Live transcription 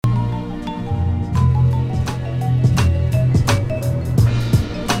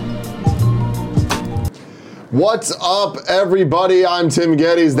What's up, everybody? I'm Tim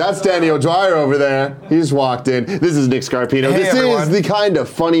Geddes. That's Danny O'Dwyer over there. He just walked in. This is Nick Scarpino. Hey, this everyone. is the kind of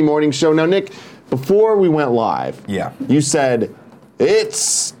funny morning show. Now, Nick, before we went live, you said,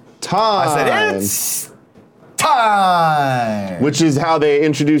 it's time. I said, it's time. Which is how they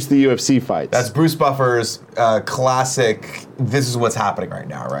introduced the UFC fights. That's Bruce Buffer's classic, this is what's happening right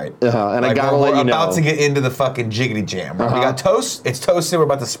now, right? And I gotta let you know. We're about to get into the fucking jiggity jam, right? We got toast, it's toasted, we're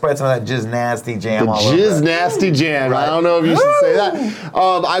about to spread some of that jizz nasty jam all over. Jizz nasty jam. Right. I don't know if you should say that.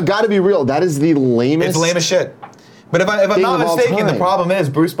 I've got to be real, that is the lamest. It's lame as shit. But if I'm not mistaken, the problem is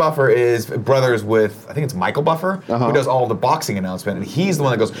Bruce Buffer is brothers with, I think it's Michael Buffer, who does all the boxing announcement, and he's the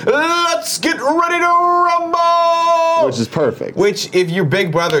one that goes, let's get ready to rumble! Which is perfect. Which, if your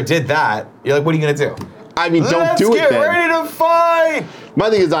big brother did that, you're like, what are you going to do? I mean, don't do it then. Let's get ready to fight! My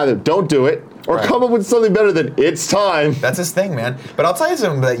thing is either don't do it, or come up with something better than it's time. That's his thing, man. But I'll tell you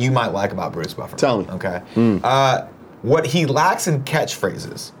something that you might like about Bruce Buffer. Tell me. Okay. What he lacks in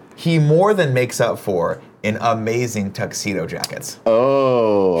catchphrases, he more than makes up for in amazing tuxedo jackets.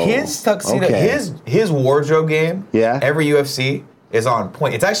 Oh. His tuxedo, his wardrobe game, every UFC is on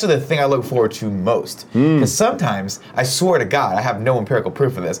point. It's actually the thing I look forward to most. Because sometimes, I swear to God, I have no empirical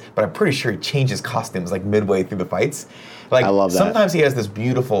proof of this, but I'm pretty sure he changes costumes like midway through the fights. Like, I love that. Sometimes he has this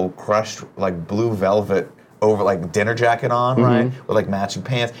beautiful crushed like blue velvet over like dinner jacket on, right? With like matching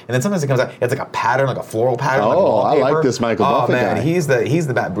pants. And then sometimes it comes out, it's like a pattern, like a floral pattern. Oh, like I like this Michael Buffer man, guy. he's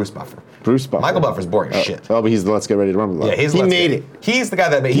the bad Bruce Buffer. Bruce Buffer. Michael Buffer's boring as shit. Oh, but he's the Let's Get Ready to Rumble. Yeah, he made it. He's the guy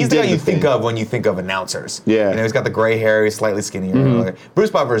that he's the guy you think of when you think of announcers. Yeah. You know, he's got the gray hair, he's slightly skinnier.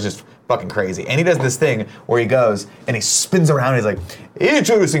 Bruce Buffer is just fucking crazy. And he does this thing where he goes and he spins around and he's like,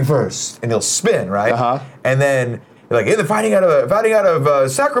 introducing first. And he'll spin, right? And then like in the fighting out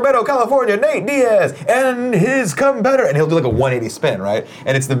of Sacramento, California, Nate Diaz and his competitor, and he'll do like a 180 spin, right?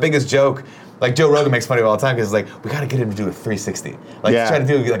 And it's the biggest joke. Like Joe Rogan makes fun of it all the time because it's like we got to get him to do a 360. Like he's trying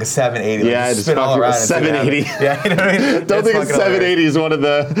to do like a 780. Like, yeah, spin all around. 780. Yeah, you know what I mean. Don't think a 780 is one of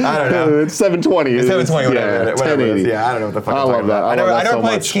the. I don't know. It's 720. It's 720, whatever. Yeah, whatever it is. Yeah, I don't know what the fuck. I love that. I never so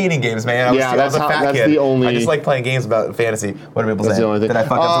played much. skating games, man. I was a fat kid. The only. I just like playing games about fantasy. What are people saying? The only thing. Did I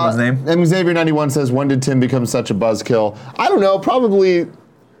fuck up someone's name? Xavier91 says, when did Tim become such a buzzkill? I don't know. Probably.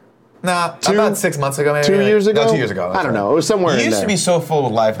 Nah, about 6 months ago, maybe. 2 years ago? No, 2 years ago. I don't know. It was somewhere in there. You used to be so full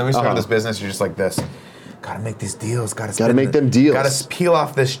of life. Then we started this business. You're just like this. Gotta make these deals. Gotta make them deals. Gotta peel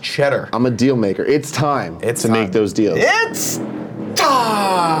off this cheddar. I'm a deal maker. It's time to make those deals. It's time.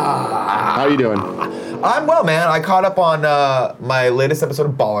 How are you doing? I'm well, man. I caught up on my latest episode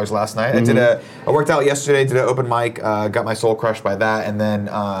of Ballers last night. I worked out yesterday, did an open mic, got my soul crushed by that, and then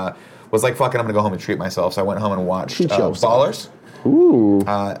was like, fuck it, I'm gonna go home and treat myself. So I went home and watched Ballers. Ooh.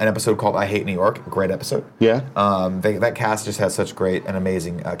 An episode called I Hate New York. Great episode. Yeah. That cast just has such great and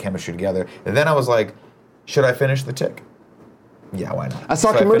amazing chemistry together. And then I was like, should I finish The Tick? Yeah, why not? I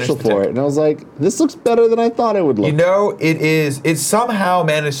saw a commercial for it, and I was like, this looks better than I thought it would look. You know, it somehow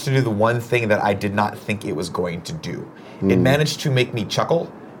managed to do the one thing that I did not think it was going to do. It managed to make me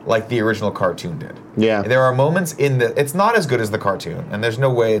chuckle like the original cartoon did. Yeah. There are moments it's not as good as the cartoon, and there's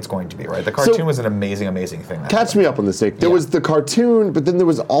no way it's going to be, right? The cartoon was an amazing, amazing thing. Catch me up on this, Nick. There was the cartoon, but then there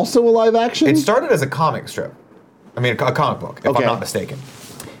was also a live action? It started as a comic strip. I mean, a comic book, if I'm not mistaken.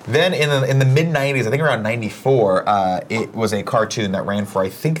 Then in the mid-90s, I think around 94, it was a cartoon that ran for, I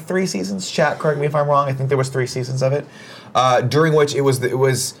think, 3 seasons. Chat, correct me if I'm wrong. I think there was 3 seasons of it, during which it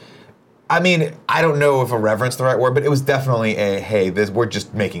was. I mean, I don't know if irreverence is the right word, but it was definitely we're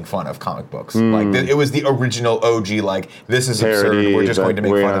just making fun of comic books. Like, it was the original OG, like, this is absurd, we're just going to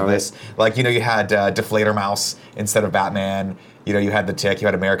make fun of this. Like, you know, you had Deflator Mouse instead of Batman. You know, you had The Tick, you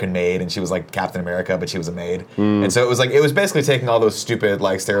had American Maid, and she was like Captain America, but she was a maid. And so it was basically taking all those stupid,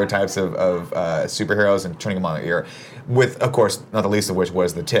 like, stereotypes of superheroes and turning them on their ear. With, of course, not the least of which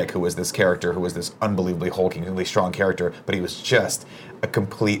was The Tick, who was this character, who was this unbelievably hulkingly strong character, but he was just a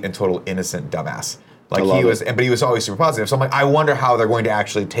complete and total innocent dumbass. Like but he was always super positive. So I'm like, I wonder how they're going to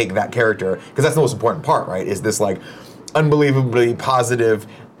actually take that character, because that's the most important part, right? Is this like unbelievably positive,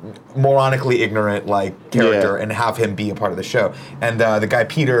 moronically ignorant like character, and have him be a part of the show. And the guy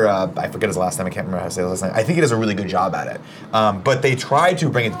Peter, I forget his last name. I can't remember how to say his last name. I think he does a really good job at it. But they tried to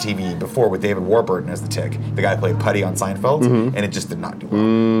bring it to TV before with David Warburton as the Tick, the guy who played Putty on Seinfeld, and it just did not do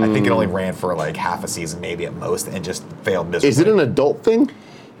well. I think it only ran for like half a season, maybe at most, and just failed miserably. Is it an adult thing?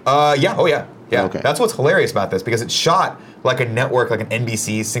 Yeah. Oh yeah. Yeah. Okay. That's what's hilarious about this, because it's shot like a network, like an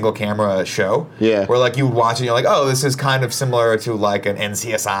NBC single camera show. Yeah. Where like you would watch it and you're like, oh, this is kind of similar to like an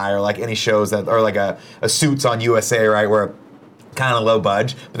NCSI or like any shows that, or like a Suits on USA, right? Where kind of low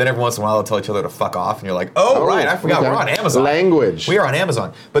budge, but then every once in a while they'll tell each other to fuck off, and you're like, oh right, I forgot, we're on Amazon. Language. We are on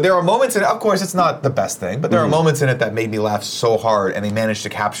Amazon. But there are moments in it, of course it's not the best thing, but there are moments in it that made me laugh so hard, and they managed to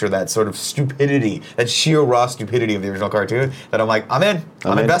capture that sort of stupidity, that sheer raw stupidity of the original cartoon, that I'm like, I'm in.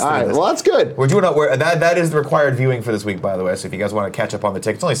 I'm invested in this. Well, that's good. We're doing that is the required viewing for this week, by the way, so if you guys want to catch up on the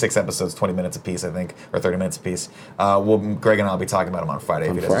tick, it's only 6 episodes, 20 minutes apiece, I think, or 30 minutes apiece. Greg and I will be talking about them on Friday.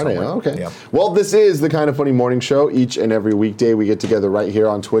 Okay. Yeah. Well, this is the Kind of Funny Morning Show. Each and every weekday we get together right here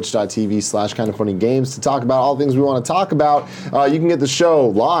on twitch.tv/kindoffunnygames to talk about all things we want to talk about. You can get the show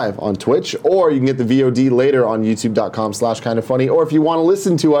live on Twitch, or you can get the VOD later on youtube.com/kindoffunny, or if you want to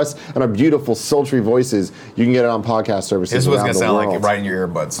listen to us and our beautiful sultry voices, you can get it on podcast services. This is what's going to sound like right in your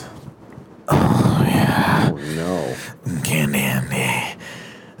earbuds. Oh, yeah. Oh, no. Candy Andy.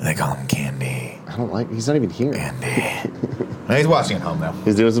 They call him Candy. I don't like, he's not even here. Andy. No, he's watching at home, though.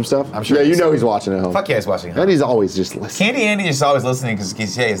 He's doing some stuff? I'm sure. Yeah, you know he's watching at home. Fuck yeah, he's watching at home. And he's always just listening. Candy Andy is always listening because he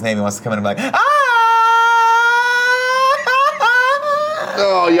say his name. He wants to come in and be like, ah!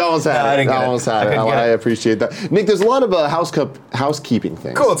 Oh, you almost had it. I it. appreciate that. Nick, there's a lot of housekeeping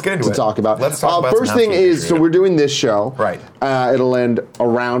things. Cool, let's get into to it. talk about. Let's talk about first thing is, so we're doing this show. Right. It'll end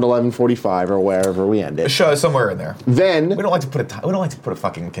around 11:45 or wherever we end it. The show is somewhere in there. Then we don't like to put a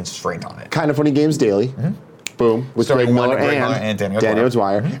fucking constraint on it. Kind of Funny Games Daily. Mm-hmm. Boom. With Greg Miller and Daniel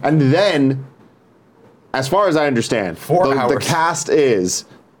Dwyer. Mm-hmm. And then, as far as I understand, 4 hours. The cast is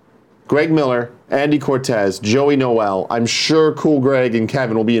Greg Miller, Andy Cortez, Joey Noel. I'm sure Cool Greg and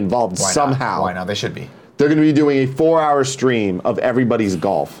Kevin will be involved somehow. Why not? They should be. They're going to be doing a 4-hour stream of everybody's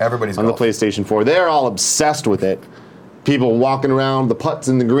golf. On the PlayStation 4. They're all obsessed with it. People walking around the putts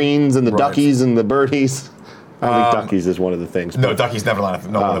and the greens and the duckies and the birdies. I think duckies is one of the things. No, duckies never one of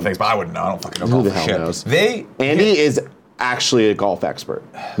the things, but I wouldn't know. I don't fucking know golf. Who the hell shit. knows? Andy is actually a golf expert.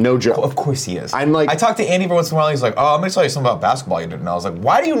 No joke. Of course he is. I'm like, I talk to Andy every once in a while. He's like, "Oh, I'm going to tell you something about basketball you didn't know." I was like,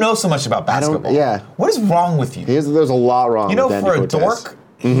 "Why do you know so much about basketball? What is wrong with you?" There's a lot wrong. You know, with for Andy a dork,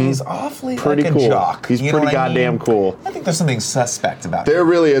 he's awfully pretty like cool. a jock. He's pretty goddamn cool. I think there's something suspect about it. There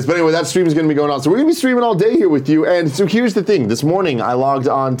really is. But anyway, that stream is going to be going on. So we're going to be streaming all day here with you. And so here's the thing. This morning, I logged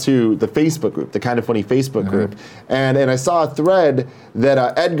on to the Facebook group, the Kind of Funny Facebook group. And I saw a thread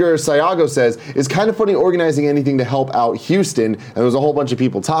that Edgar Sayago says, is Kind of Funny organizing anything to help out Houston? And there was a whole bunch of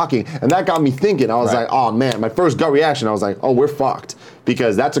people talking. And that got me thinking. I was like, oh, man. My first gut reaction, I was like, oh, we're fucked.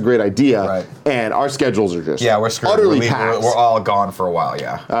 Because that's a great idea. And our schedules are just we're screwed. Utterly packed. We're all gone for a while,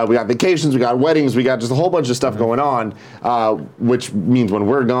 we got vacations, we got weddings, we got just a whole bunch of stuff going on, which means when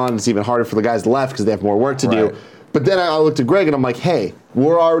we're gone, it's even harder for the guys left because they have more work to do. But then I looked at Greg and I'm like, hey,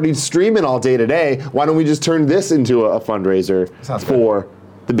 we're already streaming all day today. Why don't we just turn this into a fundraiser for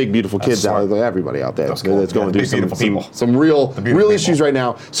the big, beautiful kids out there, everybody out there that's going through some real issues right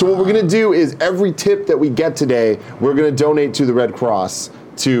now. So what we're going to do is every tip that we get today, we're going to donate to the Red Cross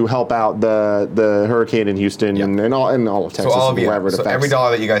to help out the hurricane in Houston and all of Texas and wherever it affects. So every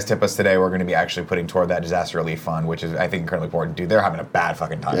dollar that you guys tip us today, we're going to be actually putting toward that disaster relief fund, which is, I think, incredibly important. Dude, they're having a bad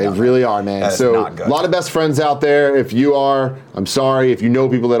fucking time. They really are, man. That so is not good. A lot of best friends out there. If you are, I'm sorry. If you know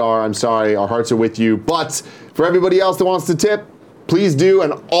people that are, I'm sorry. Our hearts are with you. But for everybody else that wants to tip, please do.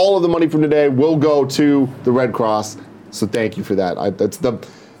 And all of the money from today will go to the Red Cross. So thank you for that. That's the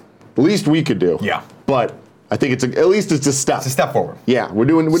least we could do. Yeah. But I think at least it's a step. It's a step forward. Yeah, we're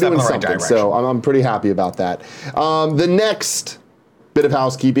doing something. Right, so I'm pretty happy about that. The next bit of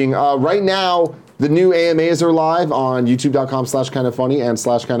housekeeping. Right now, the new AMAs are live on youtube.com/kindoffunny and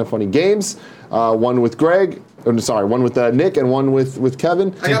 /kindoffunnygames. One with Greg. One with Nick and one with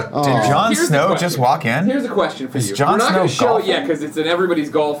Kevin. Did Jon Snow just walk in? Here's a question for you. Jon We're not going to Snow show it yet because it's an everybody's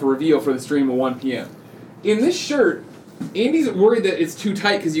golf reveal for the stream at 1 p.m. In this shirt, Andy's worried that it's too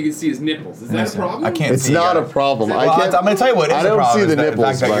tight because you can see his nipples. Is that a problem? I can't It's see not a problem. I'm going to tell you what is a problem. I don't see the The nipples,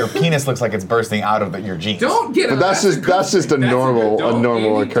 fact that but your penis looks like it's bursting out of your jeans. Don't get it. But that's just a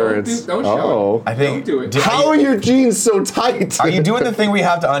normal occurrence. Don't show it. I think. Don't do it. How are your jeans so tight? Are you doing the thing where you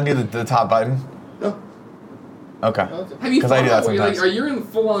have to undo the top button? No. Okay. Have you thought I do that about sometimes. are you in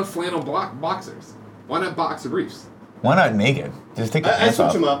full-on flannel boxers? Why not boxer briefs? Why not naked? Just take the pants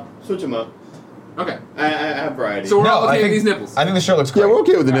off. Switch them up. Okay. I have variety. So we're all okay with these nipples? I think the shirt looks great. Yeah, we're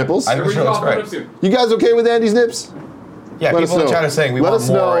okay with the nipples. I think the shirt looks great. You guys okay with Andy's nips? Yeah, people in the chat are saying we want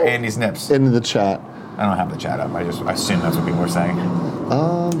more Andy's nips. In the chat. I don't have the chat up. I assume that's what people are saying.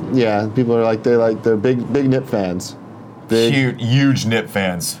 Yeah, people are they're big nip fans. Huge nip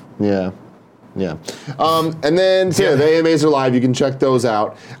fans. Yeah. And then the AMAs are live. You can check those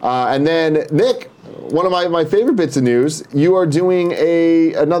out. And then Nick, one of my favorite bits of news, you are doing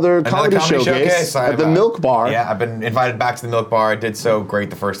another comedy showcase at the Milk Bar. Yeah, I've been invited back to the Milk Bar. I did so great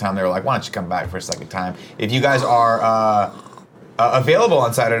the first time. They were like, why don't you come back for a second time? If you guys are available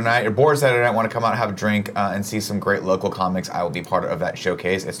on Saturday night. You're bored Saturday night, want to come out and have a drink and see some great local comics. I will be part of that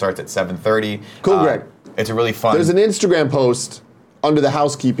showcase. It starts at 7:30. Cool, Greg. It's a really fun. There's an Instagram post under the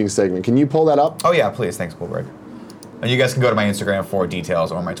housekeeping segment. Can you pull that up? Oh yeah, please. Thanks, Cool Greg. And you guys can go to my Instagram for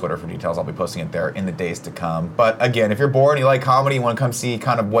details or my Twitter for details. I'll be posting it there in the days to come. But again, if you're bored and you like comedy, you want to come see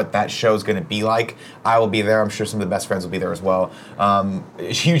kind of what that show's going to be like, I will be there. I'm sure some of the best friends will be there as well.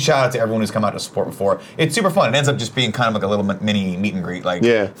 Huge shout out to everyone who's come out to support before. It's super fun. It ends up just being kind of like a little mini meet and greet, like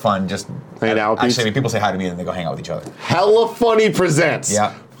fun. Just hanging out. Actually, I mean, people say hi to me and then they go hang out with each other. Hella Funny presents.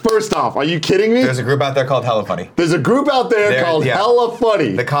 Yeah. First off, are you kidding me? There's a group out there called Hella Funny. There's a group out there called Hella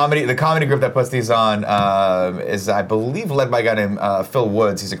Funny. The comedy group that puts these on is, I believe, led by a guy named Phil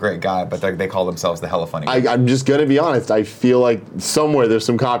Woods. He's a great guy, but they call themselves the Hella Funny group. I'm just gonna be honest. I feel like somewhere there's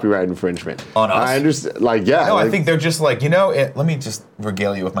some copyright infringement on us. I understand. Like, yeah. No, I think they're just like, let me just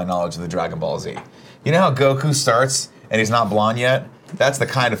regale you with my knowledge of the Dragon Ball Z. You know how Goku starts and he's not blonde yet? That's the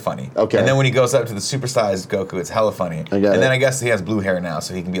kind of funny. Okay. And then when he goes up to the supersized Goku, it's hella funny. I got it. Then I guess he has blue hair now,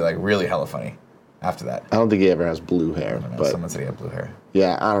 so he can be like really hella funny after that. I don't think he ever has blue hair. I don't know, but someone said he had blue hair.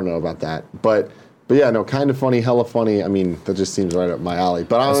 yeah, I don't know about that. But yeah, no, kind of funny, hella funny. I mean, that just seems right up my alley.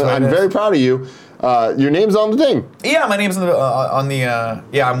 But I'm very proud of you. Your name's on the thing. Yeah, my name's on the.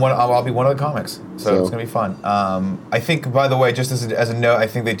 I'll be one of the comics, so it's gonna be fun. I think, by the way, just as a note, I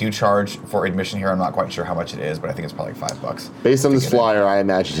think they do charge for admission here. I'm not quite sure how much it is, but I think it's probably like $5. Based on this flyer, I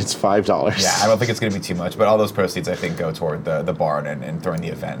imagine it's $5. Yeah, I don't think it's gonna be too much, but all those proceeds I think go toward the barn and throwing the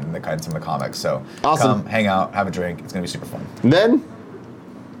event and some of the comics. So awesome. Come hang out, have a drink. It's gonna be super fun. And then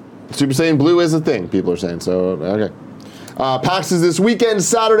Super Saiyan Blue is a thing, people are saying. So okay. PAX is this weekend,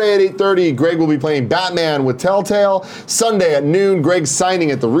 Saturday at 8:30. Greg will be playing Batman with Telltale. Sunday at noon, Greg's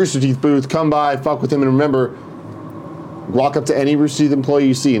signing at the Rooster Teeth booth. Come by, fuck with him, and remember, walk up to any Rooster Teeth employee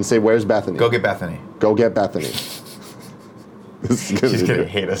you see and say, "Where's Bethany?" Go get Bethany. Go get Bethany. She's gonna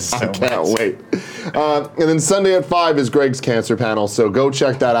hate us so much. I can't wait. And then Sunday at 5 is Greg's cancer panel, so go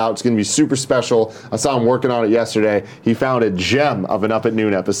check that out. It's gonna be super special. I saw him working on it yesterday. He found a gem of an Up at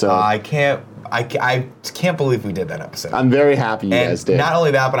Noon episode. I can't believe we did that episode. I'm very happy you guys did. Not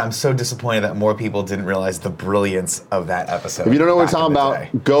only that, but I'm so disappointed that more people didn't realize the brilliance of that episode. If you don't know what we're talking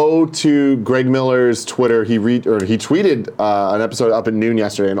about, go to Greg Miller's Twitter. He tweeted an episode of Up at Noon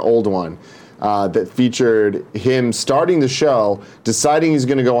yesterday, an old one. That featured him starting the show, deciding he's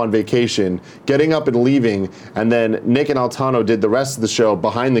going to go on vacation, getting up and leaving, and then Nick and Altano did the rest of the show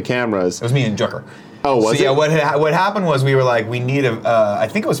behind the cameras. It was me and Drucker. Oh, was it? Yeah, what happened was we were like, we need I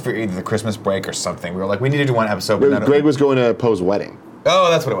think it was for either the Christmas break or something. We were like, we need to do one episode. Greg was going to Poe's wedding.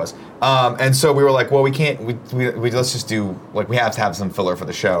 Oh, that's what it was. And so we were like, well, we can't. We let's just do we have to have some filler for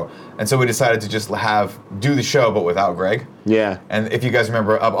the show. And so we decided to just do the show, but without Greg. Yeah. And if you guys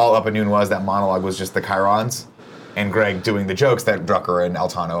remember, all Up at Noon that monologue was just the Chirons, and Greg doing the jokes that Drucker and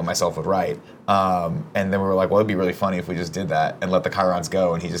Altano and myself would write. And then we were like, well, it'd be really funny if we just did that and let the Chirons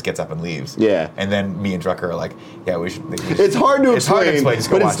go, and he just gets up and leaves. Yeah. And then me and Drucker are like, yeah, we should. It's hard to explain, but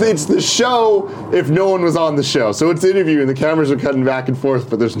it's the show if no one was on the show. So it's the interview, and the cameras are cutting back and forth,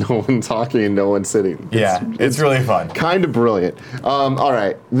 but there's no one talking and no one sitting. It's really fun. Kind of brilliant. All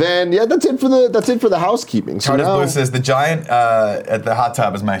right, then that's it for the housekeeping. So Carter's Booth says the giant at the hot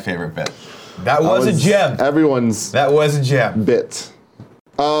tub is my favorite bit. That was a gem. That was a gem. Bit.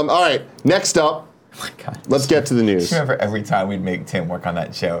 All right, next up. Oh my God. Let's get to the news. I remember every time we'd make Tim work on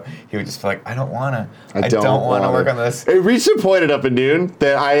that show, he would just be like, I don't want to work on this. It reached a point at Up at Noon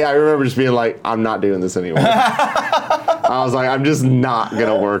that I remember just being like, I'm not doing this anymore. I was like, I'm just not going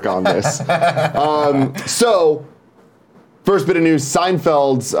to work on this. So, first bit of news,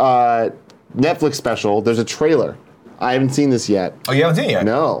 Seinfeld's Netflix special, there's a trailer. I haven't seen this yet. Oh, you haven't seen it yet?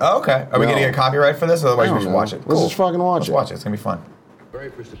 No. Oh, okay. Are we going to get copyright for this? Otherwise, we should watch it. Let's just fucking watch it. Let's watch it. It's going to be fun. Very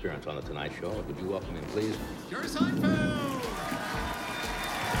first appearance on The Tonight Show. Would you welcome him, please? Jerry Seinfeld!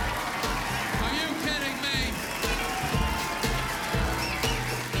 Are you kidding me?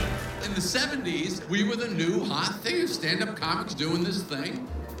 In the 70s, we were the new hot thing of stand-up comics doing this thing.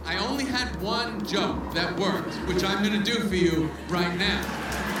 I only had one joke that worked, which I'm going to do for you right now.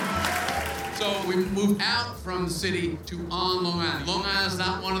 So we moved out from the city to on Long Island. Long Island's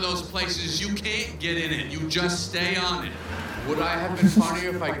not one of those places you can't get in it. You just stay on it. Would I have been funnier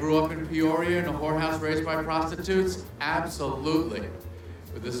if I grew up in Peoria in a whorehouse raised by prostitutes? Absolutely.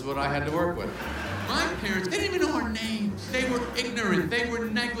 But this is what I had to work with. My parents, they didn't even know our names. They were ignorant. They were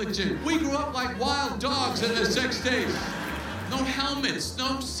negligent. We grew up like wild dogs in the 60s. No helmets,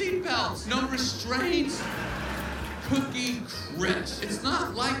 no seatbelts, no restraints. Cookie Crisp. It's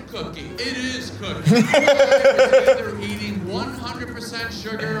not like Cookie. It is Cookie. It's either eating 100%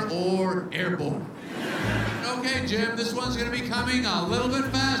 sugar or airborne. No okay, Jim, this one's gonna be coming a little bit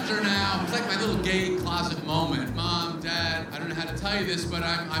faster now. It's like my little gay closet moment. Mom, Dad, I don't know how to tell you this, but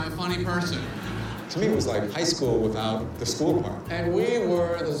I'm a funny person. To me, it was like high school without the school part. And we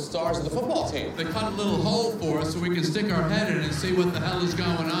were the stars of the football team. They cut a little hole for us so we can stick our head in and see what the hell is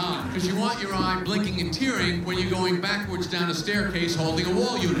going on. Because you want your eye blinking and tearing when you're going backwards down a staircase holding a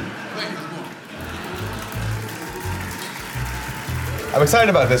wall unit. Wait, there's more. I'm excited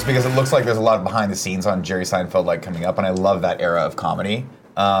about this because it looks like there's a lot of behind the scenes on Jerry Seinfeld like coming up, and I love that era of comedy.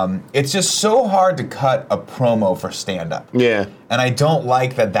 It's just so hard to cut a promo for stand-up. Yeah. And I don't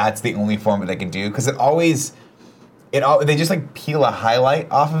like that that's the only format they can do, because they just like peel a highlight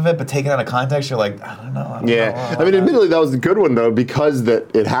off of it, but take it out of context, you're like, I don't know. Yeah. I mean, admittedly, that was a good one, though, because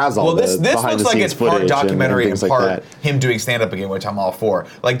that it has all this the looks behind the like scenes it's part footage documentary and things part like that. him doing stand-up again, which I'm all for.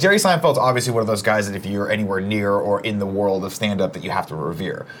 Like, Jerry Seinfeld's obviously one of those guys that if you're anywhere near or in the world of stand-up that you have to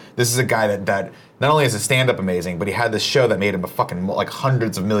revere. This is a guy that not only is his stand-up amazing, but he had this show that made him a fucking like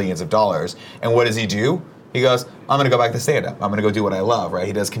hundreds of millions of dollars. And what does he do? He goes, I'm going to go back to stand-up. I'm going to go do what I love, right?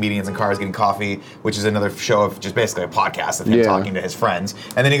 He does Comedians in Cars Getting Coffee, which is another show of just basically a podcast of him talking to his friends.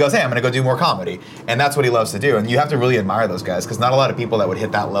 And then he goes, hey, I'm going to go do more comedy. And that's what he loves to do. And you have to really admire those guys, because not a lot of people that would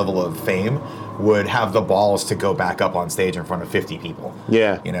hit that level of fame would have the balls to go back up on stage in front of 50 people.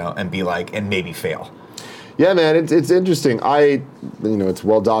 Yeah. You know, and be like, and maybe fail. Yeah, man, it's interesting. It's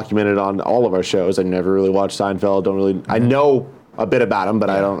well documented on all of our shows. I never really watched Seinfeld. I know a bit about him, but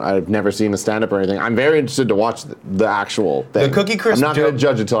I've never seen a stand-up or anything. I'm very interested to watch the actual thing. The Cookie Crisp. I'm not going to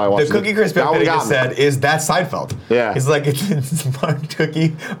judge until I watch it. The Cookie Crisp bit that he just said is that's Seinfeld. Yeah. He's like, it's part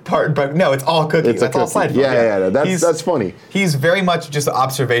cookie, part, but no, it's all cookie. That's all Seinfeld. Yeah. That's funny. He's very much just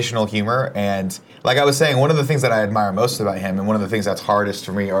observational humor, and like I was saying, one of the things that I admire most about him, and one of the things that's hardest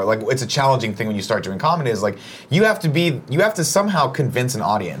for me, or like it's a challenging thing when you start doing comedy, is like you have to somehow convince an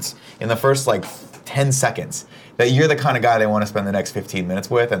audience in the first like 10 seconds that you're the kind of guy they want to spend the next 15 minutes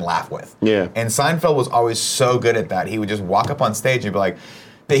with and laugh with. Yeah. And Seinfeld was always so good at that. He would just walk up on stage and be like,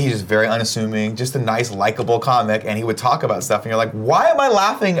 he's just very unassuming, just a nice, likable comic, and he would talk about stuff, and you're like, why am I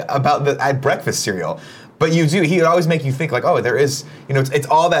laughing about at breakfast cereal? But he would always make you think like, oh, there is, it's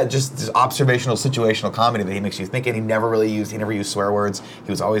all that just this observational, situational comedy that he makes you think, and he never used swear words. He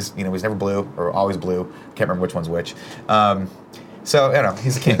was always, he was never blue, or always blue. Can't remember which one's which. So,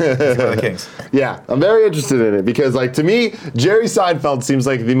 he's a king. He's one of the kings. Yeah, I'm very interested in it because, like, to me, Jerry Seinfeld seems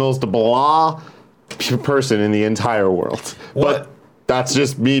like the most blah person in the entire world. What? But that's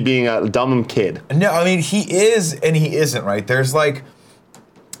just me being a dumb kid. No, I mean, he is and he isn't, right? There's like,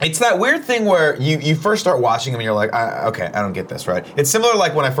 it's that weird thing where you first start watching him and you're like, okay, I don't get this, right? It's similar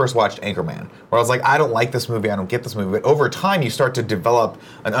like when I first watched Anchorman, where I was like, I don't like this movie, I don't get this movie. But over time, you start to develop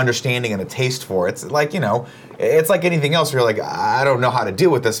an understanding and a taste for it. It's like, it's like anything else where you're like, I don't know how to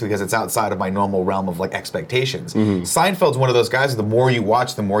deal with this because it's outside of my normal realm of like expectations. Mm-hmm. Seinfeld's one of those guys, the more you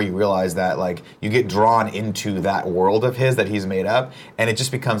watch, the more you realize that like you get drawn into that world of his that he's made up, and it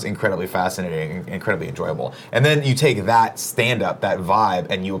just becomes incredibly fascinating, incredibly enjoyable. And then you take that stand-up, that vibe,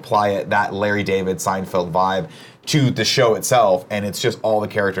 and you apply it, that Larry David Seinfeld vibe, to the show itself, and it's just all the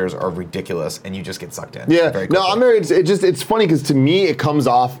characters are ridiculous, and you just get sucked in. Yeah, no, I'm very. It's funny because to me it comes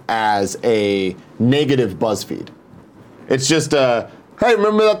off as a negative BuzzFeed. It's just hey,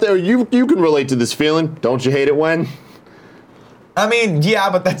 remember that there? You can relate to this feeling, don't you hate it when? I mean, yeah,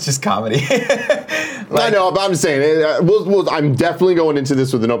 but that's just comedy. I know, but I'm just saying, I'm definitely going into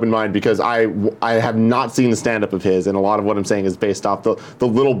this with an open mind because I have not seen the stand-up of his, and a lot of what I'm saying is based off the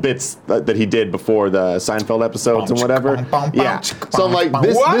little bits that he did before the Seinfeld episodes and whatever. Yeah, so I'm like,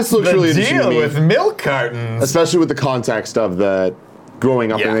 this looks really interesting to me. What's the deal with milk cartons? Especially with the context of the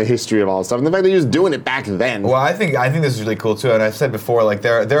growing up in the history of all this stuff, and the fact that he was doing it back then. Well, I think this is really cool too, and I've said before, like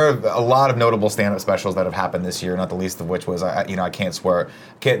there are a lot of notable stand-up specials that have happened this year, not the least of which was I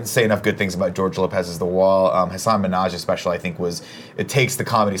can't say enough good things about George Lopez's The Wall. Hasan Minhaj's special, I think, it takes the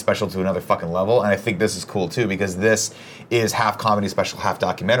comedy special to another fucking level, and I think this is cool too because this is half comedy special, half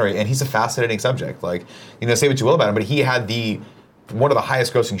documentary, and he's a fascinating subject. Like, say what you will about him, but he had one of the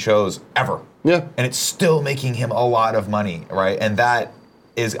highest grossing shows ever. Yeah. And it's still making him a lot of money, right? And that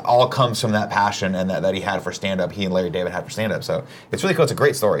all comes from that passion and that he had for stand-up, he and Larry David had for stand-up. So it's really cool. It's a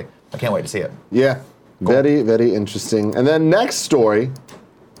great story. I can't wait to see it. Yeah. Cool. Very, very interesting. And then next story,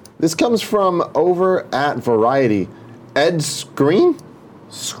 this comes from over at Variety. Ed Skrein?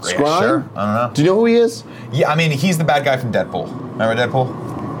 Yeah, sure. I don't know. Do you know who he is? Yeah, I mean, he's the bad guy from Deadpool. Remember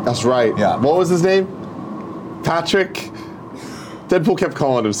Deadpool? That's right. Yeah. What was his name? Patrick Deadpool kept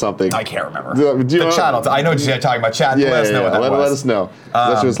calling him something. I can't remember. Do you know- Chad, I know what you're talking about. Chad, let us know what that was. Let us know.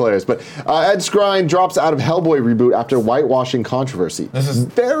 That was hilarious. But Ed Skrein drops out of Hellboy reboot after whitewashing controversy. This is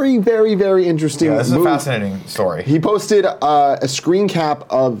very, very, very interesting. Yeah, this is a move. fascinating story. He posted a screen cap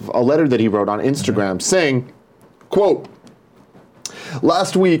of a letter that he wrote on Instagram saying, quote,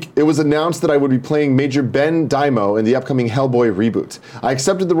 "Last week, it was announced that I would be playing Major Ben Daimo in the upcoming Hellboy reboot. I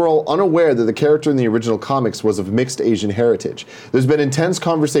accepted the role unaware that the character in the original comics was of mixed Asian heritage. There's been intense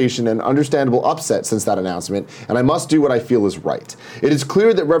conversation and understandable upset since that announcement, and I must do what I feel is right. It is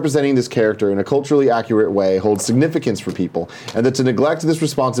clear that representing this character in a culturally accurate way holds significance for people, and that to neglect this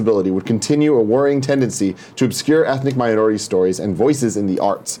responsibility would continue a worrying tendency to obscure ethnic minority stories and voices in the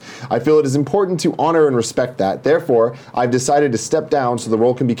arts. I feel it is important to honor and respect that. Therefore, I've decided to step down so the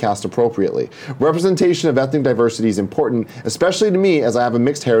role can be cast appropriately. Representation of ethnic diversity is important, especially to me as I have a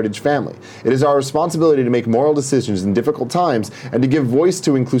mixed heritage family. It is our responsibility to make moral decisions in difficult times and to give voice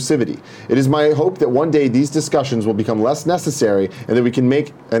to inclusivity. It is my hope that one day these discussions will become less necessary and that we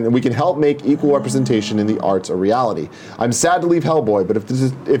can help make equal representation in the arts a reality. I'm sad to leave Hellboy, but if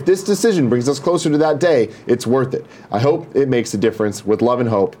this decision brings us closer to that day, it's worth it. I hope it makes a difference. With love and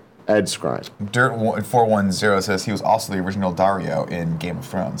hope, Ed Skrein." Dirt410 says he was also the original Dario in Game of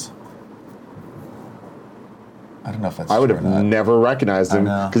Thrones. I don't know if that's I would true have or not. never recognized him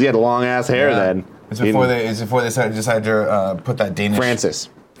know. because he had long ass hair Yeah. then. It's before they decided to put that Danish... Francis.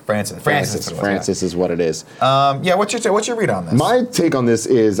 Francis is what it is. Yeah, what's your read on this? My take on this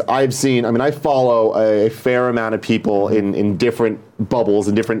is I follow a fair amount of people in different bubbles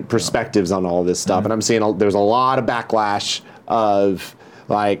and different perspectives on all this stuff, and I'm seeing there's a lot of backlash of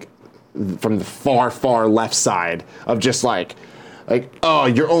like from the far left side of just like, oh,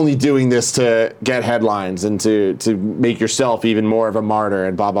 you're only doing this to get headlines and to make yourself even more of a martyr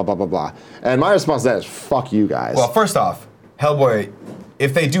and blah, blah, blah, blah, blah. And my response to that is, fuck you guys. Well, first off, Hellboy,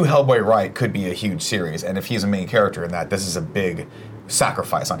 if they do Hellboy right, could be a huge series. And if he's a main character in that, this is a big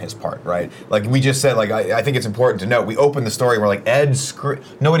sacrifice on his part, right? Like we just said, like I think it's important to note, we open the story, we're like,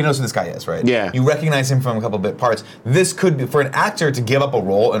 nobody knows who this guy is, right? Yeah. You recognize him from a couple bit parts. This could be, for an actor to give up a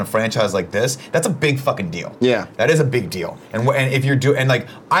role in a franchise like this, that's a big fucking deal. Yeah. That is a big deal. And if you're doing, and like,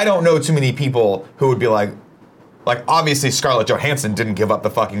 I don't know too many people who would be like obviously Scarlett Johansson didn't give up the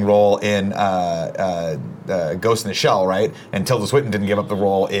fucking role in Ghost in the Shell, right? And Tilda Swinton didn't give up the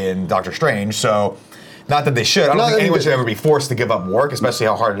role in Doctor Strange, so not that they should. I don't think anyone should ever be forced to give up work, especially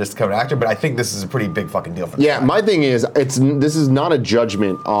how hard it is to become an actor, but I think this is a pretty big fucking deal for them. Yeah, my thing is, this is not a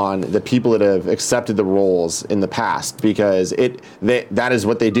judgment on the people that have accepted the roles in the past, because that is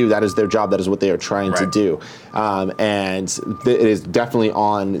what they do, that is their job, that is what they are trying to do. And it is definitely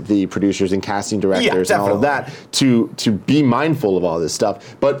on the producers and casting directors and all of that to be mindful of all this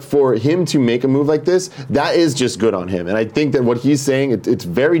stuff. But for him to make a move like this, that is just good on him. And I think that what he's saying, it's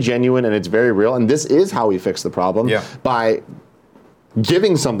very genuine and it's very real, and this is how we fix the problem, by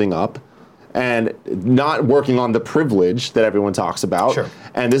giving something up and not working on the privilege that everyone talks about. Sure.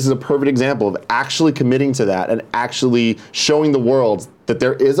 And this is a perfect example of actually committing to that and actually showing the world that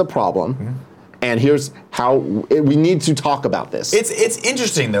there is a problem. Mm-hmm. And here's how we need to talk about this. It's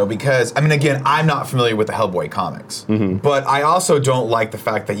interesting though, because I mean, again, I'm not familiar with the Hellboy comics, but I also don't like the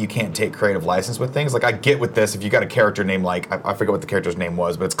fact that you can't take creative license with things. Like I get with this, if you got a character named like I forget what the character's name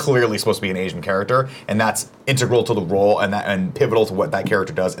was, but it's clearly supposed to be an Asian character, and that's integral to the role and pivotal to what that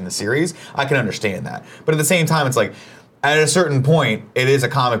character does in the series. I can understand that, but at the same time, it's like, at a certain point, it is a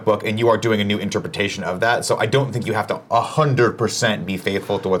comic book, and you are doing a new interpretation of that. So I don't think you have to 100% be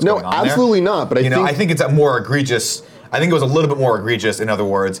faithful to what's going on there. No, absolutely not. But I think it's a more egregious. I think it was a little bit more egregious, in other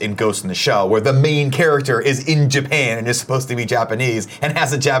words, in Ghost in the Shell, where the main character is in Japan and is supposed to be Japanese and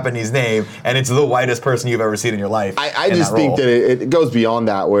has a Japanese name, and it's the whitest person you've ever seen in your life. I just think that it goes beyond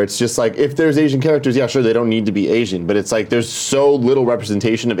that, where it's just like, if there's Asian characters, yeah, sure, they don't need to be Asian, but it's like there's so little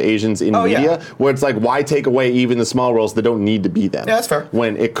representation of Asians in media, where it's like, why take away even the small roles that don't need to be them? Yeah, that's fair.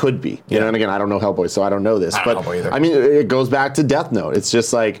 When it could be. You know, and again, I don't know Hellboy, so I don't know this. I don't know Hellboy either. I mean, it goes back to Death Note. It's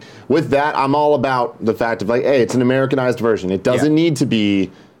just like, with that, I'm all about the fact of like, hey, it's an Americanized version. It doesn't need to be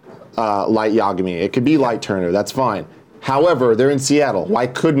Light Yagami. It could be Light Turner. That's fine. However, they're in Seattle. Why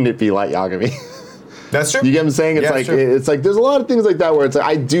couldn't it be Light Yagami? That's true. You get what I'm saying? It's like there's a lot of things like that where it's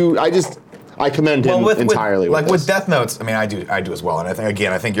like I commend him entirely. With Death Notes, I mean, I do as well. And I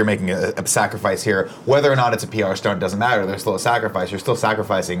think you're making a sacrifice here. Whether or not it's a PR stunt doesn't matter. There's still a sacrifice. You're still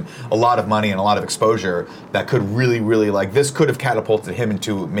sacrificing a lot of money and a lot of exposure that could really, really, like, this could have catapulted him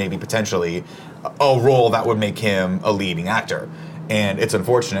into maybe potentially a role that would make him a leading actor. And it's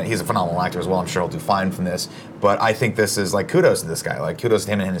unfortunate. He's a phenomenal actor as well. I'm sure he'll do fine from this. But I think this is like kudos to this guy. Like kudos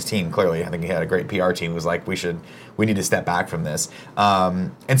to him and his team. Clearly, I think he had a great PR team who was like, we need to step back from this.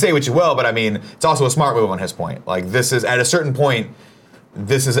 And say what you will, but I mean, it's also a smart move on his point. Like this is at a certain point.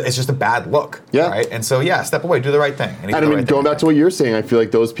 It's just a bad look, right? And so, step away, do the right thing. And I mean, going back to what you're saying, I feel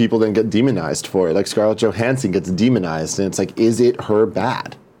like those people then get demonized for it. Like Scarlett Johansson gets demonized, and it's like, is it her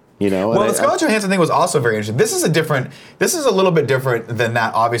bad? You know? Well, the Scarlett Johansson thing was also very interesting. This is a little bit different than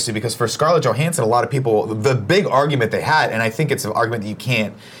that, obviously, because for Scarlett Johansson, a lot of people, the big argument they had, and I think it's an argument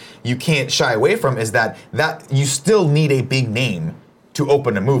that you can't shy away from, is that you still need a big name to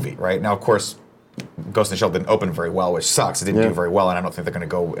open a movie, right? Now, of course, Ghost in the Shell didn't open very well, which sucks. It didn't do very well, and I don't think they're going to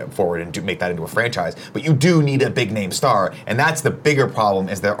go forward and make that into a franchise. But you do need a big name star, and that's the bigger problem.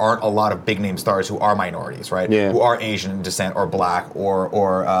 Is there aren't a lot of big name stars who are minorities, right? Who are Asian descent or black or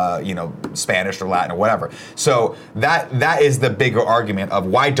Spanish or Latin or whatever. So that is the bigger argument of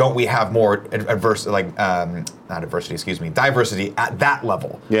why don't we have more diversity at that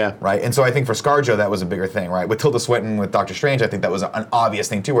level. Yeah. Right. And so I think for ScarJo that was a bigger thing, right? With Tilda Swinton, with Doctor Strange, I think that was an obvious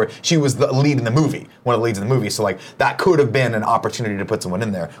thing too, where she was the lead in the movie, one of the leads in the movie. So like that could have been an opportunity to put someone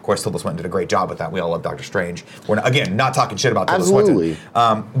in there. Of course, Tilda Swinton did a great job with that. We all love Doctor Strange. We're not talking shit about Tilda Swinton.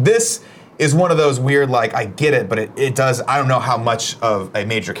 This is one of those weird, like, I get it, but it does, I don't know how much of a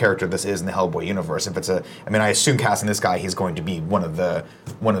major character this is in the Hellboy universe. If it's I assume casting this guy, he's going to be one of the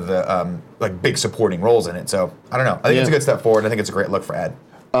like big supporting roles in it. So I don't know. I think it's a good step forward. I think it's a great look for Ed.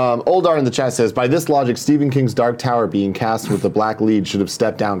 Oldar in the chat says, by this logic, Stephen King's Dark Tower being cast with the black lead should have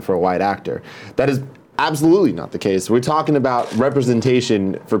stepped down for a white actor. That is absolutely not the case. We're talking about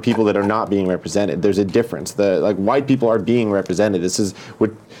representation for people that are not being represented. There's a difference. White people are being represented.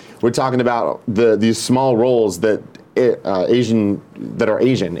 We're talking about these small roles that are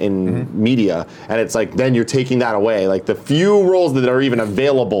Asian in media, and it's like then you're taking that away. Like the few roles that are even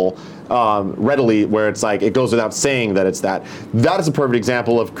available readily, where it's like it goes without saying that it's that. That is a perfect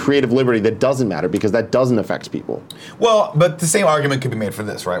example of creative liberty that doesn't matter because that doesn't affect people. Well, but the same argument could be made for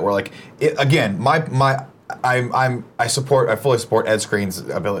this, right? Where like I fully support Ed Skrein's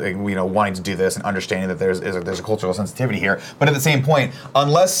ability, wanting to do this and understanding that there's a cultural sensitivity here. But at the same point,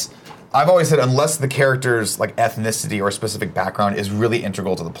 I've always said unless the character's like ethnicity or specific background is really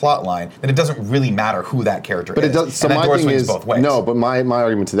integral to the plot line, then it doesn't really matter who that character is. But it does. So my thing is both ways. No, but my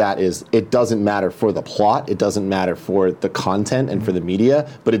argument to that is it doesn't matter for the plot, it doesn't matter for the content and for the media,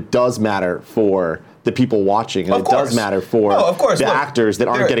 but it does matter for the people watching, and it does matter for the actors that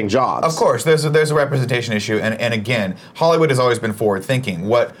aren't getting jobs. Of course, there's a representation issue, and again, Hollywood has always been forward thinking.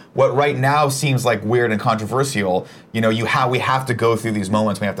 What right now seems like weird and controversial, we have to go through these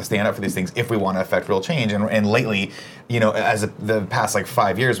moments. We have to stand up for these things if we want to affect real change. And lately, as the past like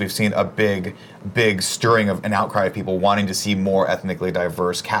 5 years, we've seen a big stirring of an outcry of people wanting to see more ethnically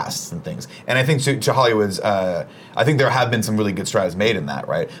diverse casts and things. And I think to Hollywood's, I think there have been some really good strides made in that,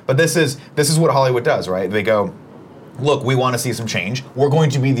 right? But this is what Hollywood does, right? They go, look, we want to see some change. We're going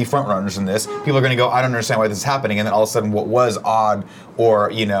to be the front runners in this. People are going to go, I don't understand why this is happening. And then all of a sudden what was odd or,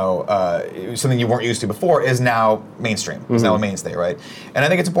 something you weren't used to before is now mainstream. It's now a mainstay, right? And I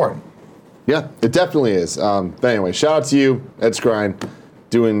think it's important. Yeah, it definitely is. But anyway, shout out to you, Ed Skrein,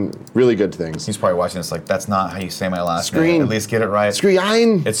 doing really good things. He's probably watching this like, that's not how you say my last name. At least get it right.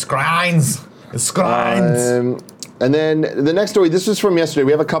 Skrein. It's Skreins. It's Skreins. And then the next story, this was from yesterday.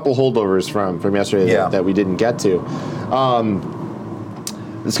 We have a couple holdovers from yesterday that we didn't get to.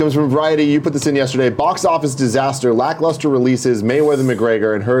 This comes from Variety. You put this in yesterday. Box office disaster, lackluster releases,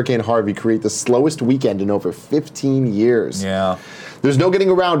 Mayweather-McGregor, and Hurricane Harvey create the slowest weekend in over 15 years. Yeah. There's no getting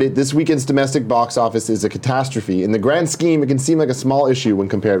around it. This weekend's domestic box office is a catastrophe. In the grand scheme, it can seem like a small issue when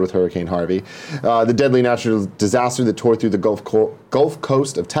compared with Hurricane Harvey, the deadly natural disaster that tore through the Gulf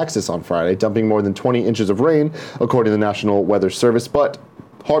Coast of Texas on Friday, dumping more than 20 inches of rain, according to the National Weather Service. But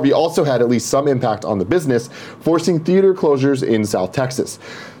Harvey also had at least some impact on the business, forcing theater closures in South Texas.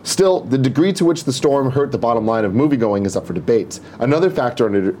 Still, the degree to which the storm hurt the bottom line of moviegoing is up for debate. Another factor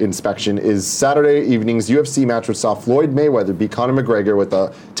under inspection is Saturday evening's UFC match which saw Floyd Mayweather beat Conor McGregor with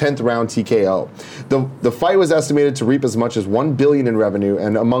a 10th round TKO. The fight was estimated to reap as much as $1 billion in revenue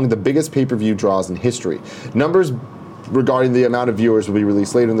and among the biggest pay-per-view draws in history. Numbers regarding the amount of viewers will be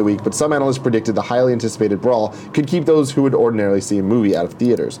released later in the week, but some analysts predicted the highly anticipated brawl could keep those who would ordinarily see a movie out of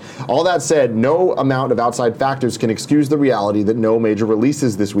theaters. All that said, no amount of outside factors can excuse the reality that no major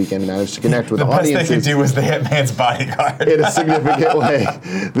releases this weekend managed to connect with audiences. The best they could do was The Hitman's Bodyguard. In a significant way.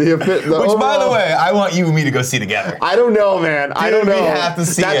 Which, by the way, I want you and me to go see together. I don't know, man. I don't know. We have to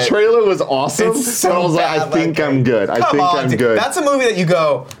see that trailer was awesome. It's so I was like, I think I'm good. Come on, dude. That's a movie that you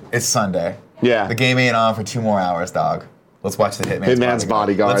go, it's Sunday. Yeah. The game ain't on for 2 more hours, dog. Let's watch the Hitman's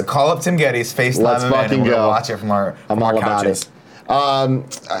Bodyguard. Let's call up Tim Geddes, FaceTime Let's him, fucking and we'll go. watch it from our I'm all about couches.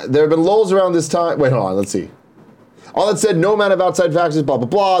 it. There have been lulls around this time. Wait, hold on. Let's see. All that said, no amount of outside factors, blah, blah,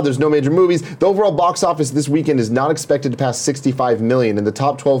 blah. There's no major movies. The overall box office this weekend is not expected to pass 65 million, and the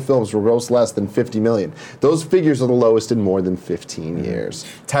top 12 films will gross less than 50 million. Those figures are the lowest in more than 15 years.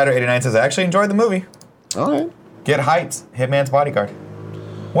 Tyler89 says, I actually enjoyed the movie. All right. Get Heights, Hitman's Bodyguard.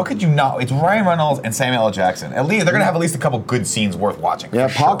 What could you not? It's Ryan Reynolds and Samuel L. Jackson. At least they're gonna have at least a couple good scenes worth watching. Yeah,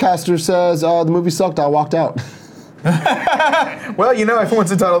 for sure. podcaster says the movie sucked. I walked out. Well,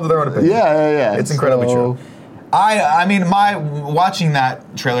 everyone's entitled to their own opinion. Yeah. It's incredibly true. I mean, watching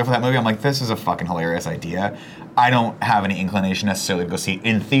that trailer for that movie, I'm like, this is a fucking hilarious idea. I don't have any inclination necessarily to go see it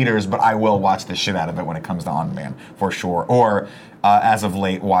in theaters, but I will watch the shit out of it when it comes to on-demand, for sure. Or, as of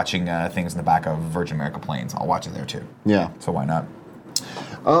late, watching things in the back of Virgin America planes. I'll watch it there, too. Yeah. So why not?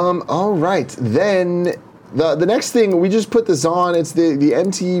 All right. Then the next thing, we just put this on. It's the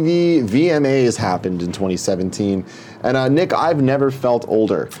MTV VMAs happened in 2017. And Nick, I've never felt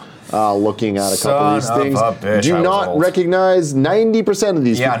older. Looking at a couple of these things. Do not recognize 90% of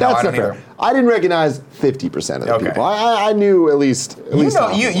these people. That's not fair. I didn't recognize 50% of the people. I knew at least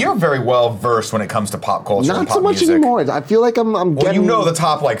you're very well versed when it comes to pop culture. Not and pop so much music. anymore. I feel like I'm getting. You know the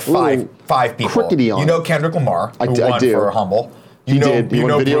top like five people. Crickety on. You know Kendrick Lamar, who won do. for Humble. He did. He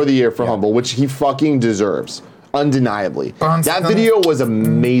won Video of the Year for Humble, which he fucking deserves. Undeniably. That video was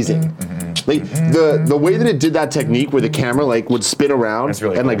amazing. Like the way that it did that technique where the camera like would spin around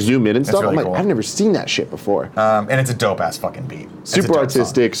really and cool. like zoom in and stuff. Really I'm like, cool. I've never seen that shit before. And it's a dope ass fucking beat. Super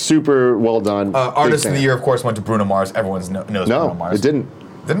artistic, super well done. Artist of the Year, of course, went to Bruno Mars. Everyone knows Bruno Mars. It didn't.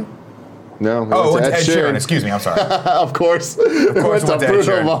 Didn't? No. Oh, it went to Ed Sheeran. Excuse me, I'm sorry. Of course. Of course, it went to Ed Bruno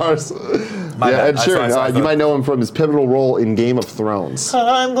Sheeran. Mars. My Ed bad. Sheeran. You might know him from his pivotal role in Game of Thrones.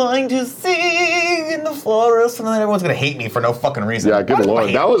 I'm going to sing in the forest, and then everyone's gonna hate me for no fucking reason. Yeah, good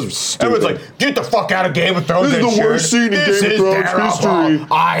lord, that was stupid. Everyone's like, get the fuck out of Game of Thrones. This is the worst scene in Game of Thrones history.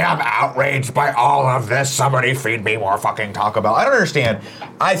 I am outraged by all of this. Somebody feed me more fucking Taco Bell. I don't understand.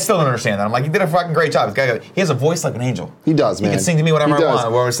 I still don't understand that. I'm like, he did a fucking great job. This guy, he has a voice like an angel. He does, man. He can sing to me whatever He I does.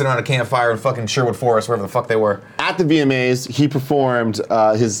 want. Where we're sitting on a campfire in fucking Sherwood Forest, wherever the fuck they were. At the VMAs, he performed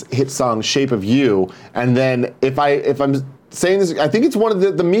his hit song "Shape of You," and then if I'm saying this, I think it's one of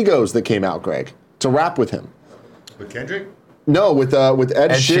the Migos that came out, Greg, to rap with him. With Kendrick? No, with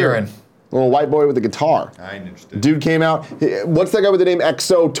Ed Sheeran. Little white boy with a guitar. I ain't interested. Dude came out. What's that guy with the name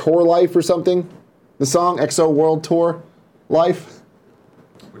XO Tour Life or something? The song XO World Tour Life.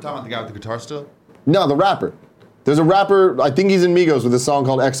 We're talking about the guy with the guitar still? No, the rapper. There's a rapper. I think he's in Migos with a song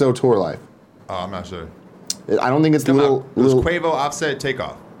called XO Tour Life. Oh, I'm not sure. I don't think it's It was little. Quavo, Offset,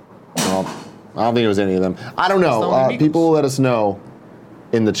 Takeoff. Well, I don't think it was any of them. I don't know. It's not Migos. People let us know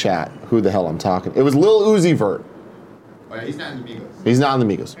in the chat who the hell I'm talking. It was Lil Uzi Vert. Oh, yeah, he's not in the Migos. He's not in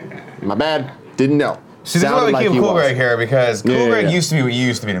the Migos. My bad. Didn't know. See, this is Sounded why we like keep he Cool was. Greg here, because Cool Greg yeah. used to be what you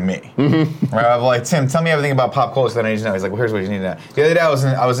used to be to me. Right? I'm like, Tim, tell me everything about pop culture that I need to know. He's like, well, here's what you need to know. The other day I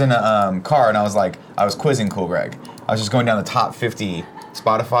was in a car and I was quizzing Cool Greg. I was just going down the top 50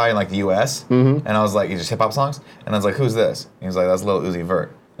 Spotify in like the US, and I was like, just hip hop songs, and I was like, who's this? And he was like, that's Lil Uzi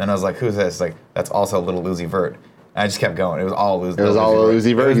Vert. And I was like, who's this? Like, that's also Lil Uzi Vert. And I just kept going. It was all Uzi. It was all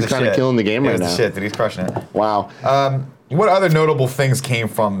Uzi Vert. It was He's the kind of shit. killing the game It right was now. the shit, dude. He's crushing it. Wow. What other notable things came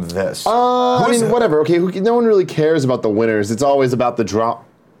from this? I mean, whatever. Okay, no one really cares about the winners. It's always about the drama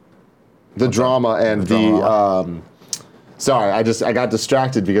and the. Sorry, I got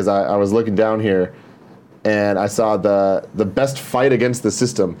distracted because I was looking down here, and I saw the best fight against the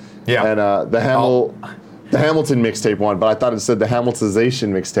system. Yeah. And the Hamilton mixtape won, but I thought it said the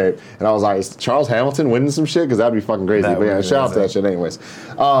Hamiltonization mixtape, and I was like, is Charles Hamilton winning some shit? Because that'd be fucking crazy. That But yeah, would be shout out to that shit anyways.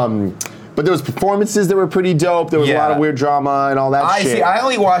 But there was performances that were pretty dope. There was a lot of weird drama and all that shit. I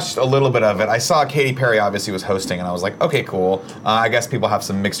only watched a little bit of it. I saw Katy Perry obviously was hosting, and I was like, okay, cool. I guess people have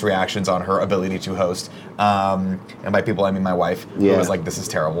some mixed reactions on her ability to host. And by people, I mean my wife, who was like, this is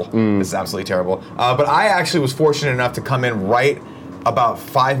terrible. This is absolutely terrible. But I actually was fortunate enough to come in right about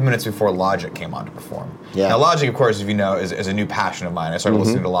 5 minutes before Logic came on to perform. Yeah. Now, Logic, of course, if you know, is a new passion of mine. I started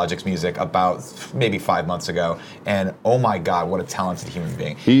listening to Logic's music about maybe 5 months ago, and oh my God, what a talented human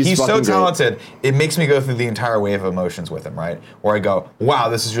being. He's so fucking great. talented, it makes me go through the entire wave of emotions with him, right? Where I go, wow,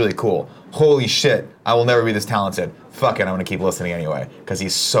 this is really cool. Holy shit, I will never be this talented. Fuck it, I'm gonna keep listening anyway, because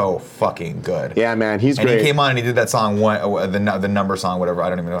he's so fucking good. Yeah, man, he's and great. he came on and he did that song, the number song, whatever. I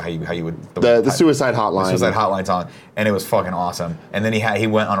don't even know how you would. The Suicide Hotline. The Suicide Hotline song, and it was fucking awesome. And then he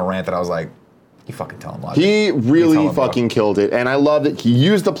went on a rant that I was like, you fucking tell him, Logic. He You tell really him, bro. fucking killed it, and I love that he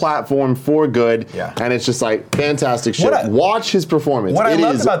used the platform for good. Yeah. And it's just like fantastic shit. What I- Watch his performance. What I It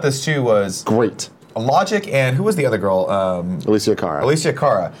loved is about this too was great. Logic and who was the other girl? Alicia Cara. Alicia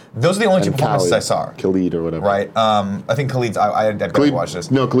Cara. Those are the only two And performances I Khalid. saw. Khalid or whatever. Right. I think Khalid's. I barely watched this.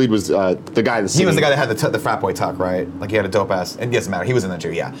 No, Khalid was the guy that's He was the singing. guy that had the frat boy tuck, right? Like he had a dope ass. It doesn't matter. He was in there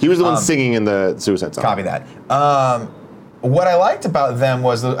too. Yeah. He was the one singing in the Suicide song. Copy that. What I liked about them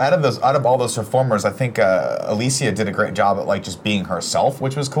was out of all those performers, I think Alicia did a great job at like just being herself,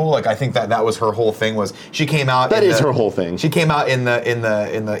 which was cool. Like I think that was her whole thing. Was she came out? That is her whole thing. She came out in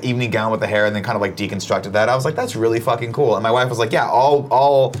the evening gown with the hair, and then kind of like deconstructed that. I was like, that's really fucking cool. And my wife was like, yeah,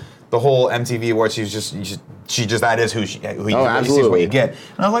 all the whole MTV awards, she just that is who you absolutely. see what you get.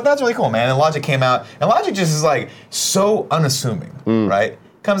 And I was like, that's really cool, man. And Logic came out, and Logic just is like so unassuming, right?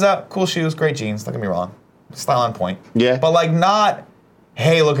 Comes out, cool shoes, great jeans. Don't get me wrong. Style on point. Yeah. But like not,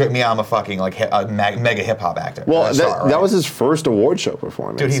 hey, look at me, I'm a fucking like mega hip hop actor. Well, star, right? that was his first award show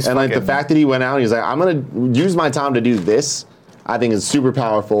performance. Dude, he's and like the fucking- fact that he went out and he's like, I'm gonna use my time to do this, I think is super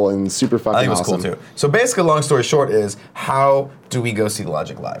powerful and super fucking I think it was awesome. cool too. So basically, long story short is, how do we go see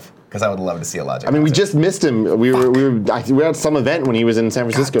Logic live? Because I would love to see a Logic. I mean, we concert. just missed him. We were at some event when he was in San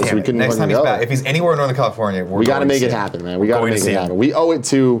Francisco, God so damn we it. couldn't Next time fucking he's go. back, if he's anywhere in Northern California, We got to going make see it him. happen, man. We got to Going make to see it him. happen. We owe it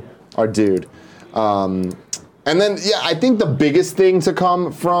to our dude. And then, yeah, I think the biggest thing to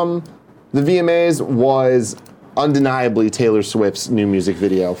come from the VMAs was undeniably Taylor Swift's new music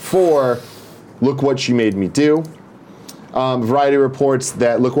video for Look What She Made Me Do. Variety reports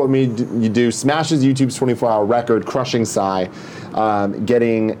that Look What Made You Do smashes YouTube's 24-hour record, crushing Psy,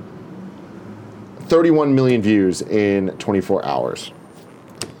 getting 31 million views in 24 hours.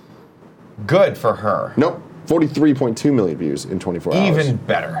 Good for her. Nope, 43.2 million views in 24 hours. Even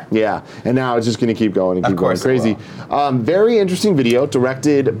better. Yeah, and now it's just going to keep going and Of keep going course it crazy. Very interesting video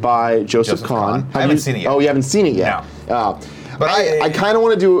directed by Joseph Joseph Kahn. Kahn. I haven't seen it yet. Oh, you haven't seen it yet? No. But I kind of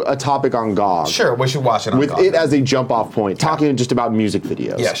want to do a topic on GOG. Sure, we should watch it on With GOG. it as a jump-off point, talking just about music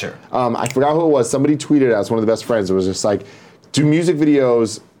videos. Yeah, sure. I forgot who it was. Somebody tweeted as one of the best friends. It was just like, do music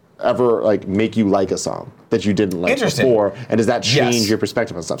videos ever like make you like a song that you didn't like Interesting. before, and does that change Yes. your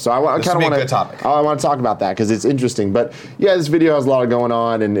perspective on stuff? So I This kind would of be a want good topic. I want to talk about that because it's interesting. But yeah, this video has a lot going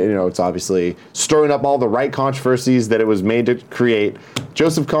on, and it's obviously stirring up all the right controversies that it was made to create.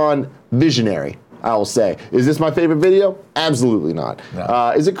 Joseph Kahn, visionary, I will say. Is this my favorite video? Absolutely not.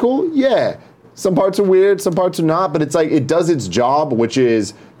 No. Is it cool? Yeah. Some parts are weird, some parts are not, but it's like it does its job, which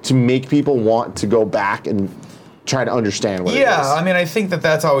is to make people want to go back and try to understand what it is. Yeah, I mean, I think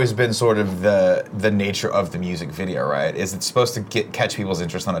that's always been sort of the nature of the music video, right? Is it's supposed to catch people's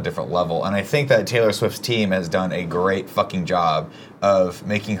interest on a different level, and I think that Taylor Swift's team has done a great fucking job of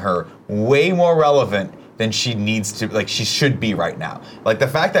making her way more relevant than she needs to, like she should be right now. Like the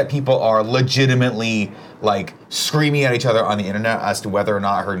fact that people are legitimately like screaming at each other on the internet as to whether or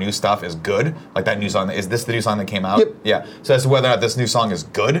not her new stuff is good. Like that new song, is this the new song that came out? Yep. Yeah. So as to whether or not this new song is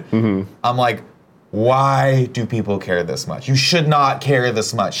good, I'm like, why do people care this much? You should not care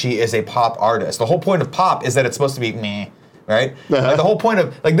this much. She is a pop artist. The whole point of pop is that it's supposed to be meh, right? Like the whole point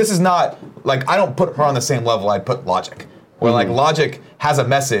of, like, this is not, like, I don't put her on the same level I'd put Logic. Where like Logic has a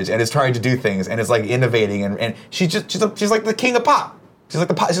message and is trying to do things and is like innovating and she's like the king of pop. She's like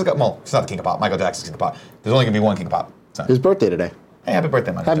the pop. She's not the king of pop. Michael Jackson's king of pop. There's only gonna be one king of pop. So, His birthday today. hey, happy birthday,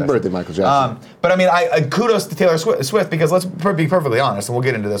 Michael Happy Jackson. birthday, Michael Jackson. But I mean, I kudos to Taylor Swift because let's be perfectly honest, and we'll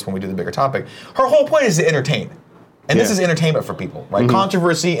get into this when we do the bigger topic. Her whole point is to entertain. And this Yeah. is entertainment for people, right?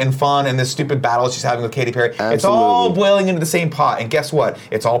 Controversy and fun and this stupid battle she's having with Katy Perry. It's Absolutely. all boiling into the same pot. And guess what?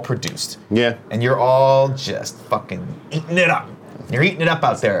 It's all produced. Yeah. And you're all just fucking eating it up. You're eating it up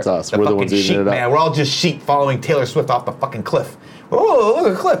out there. It's us. The We're the fucking ones eating sheep, it up. man. We're all just sheep following Taylor Swift off the fucking cliff. Oh, look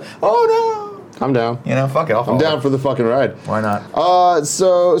at the cliff. Oh, no. I'm down. You know, fuck it. I'll follow I'm down it. for the fucking ride. Why not?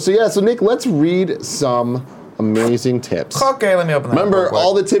 So Nick, let's read some amazing tips. Okay, let me open that up real Remember, quick.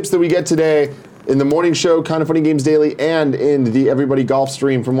 all the tips that we get today in the morning show, Kind of Funny Games Daily, and in the Everybody Golf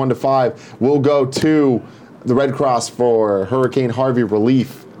stream from 1 to 5 will go to the Red Cross for Hurricane Harvey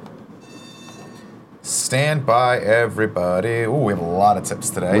relief. Stand by, everybody. Ooh, we have a lot of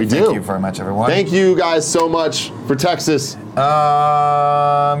tips today. We Thank do. you very much, everyone. Thank you guys so much for Texas.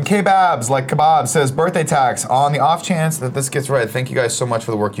 K-Babs, like kebab, says, birthday tax. On the off chance that this gets read, thank you guys so much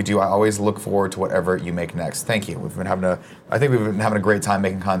for the work you do. I always look forward to whatever you make next. Thank you. I think we've been having a great time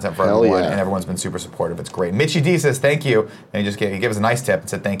making content for Hell everyone, yeah. and everyone's been super supportive. It's great. Mitchie D says, thank you. And he gave us a nice tip and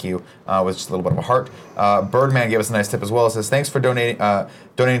said thank you with just a little bit of a heart. Birdman gave us a nice tip as well. It says, thanks for donating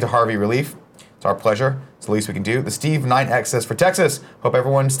to Harvey Relief. It's our pleasure. It's the least we can do. The Steve 9X says, for Texas, hope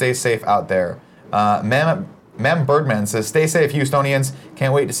everyone stays safe out there. Mem Birdman says, stay safe, Houstonians.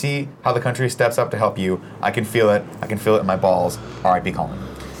 Can't wait to see how the country steps up to help you. I can feel it. I can feel it in my balls. R.I.P. Colin.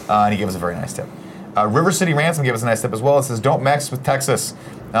 And he gave us a very nice tip. River City Ransom gave us a nice tip as well. It says, don't mess with Texas.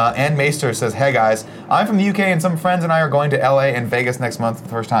 Ann Meister says, hey guys, I'm from the UK and some friends and I are going to LA and Vegas next month for the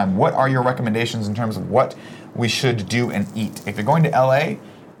first time. What are your recommendations in terms of what we should do and eat? If you're going to LA,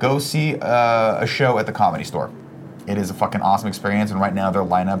 go see a show at the Comedy Store. It is a fucking awesome experience, and right now their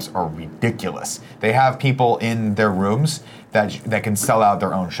lineups are ridiculous. They have people in their rooms that can sell out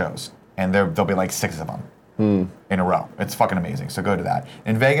their own shows, and there'll be like 6 of them in a row. It's fucking amazing, so go to that.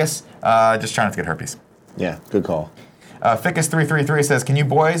 In Vegas, just try not to get herpes. Yeah, good call. Ficus333 says, can you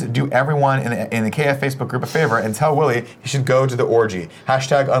boys do everyone in the KF Facebook group a favor and tell Willie he should go to the orgy?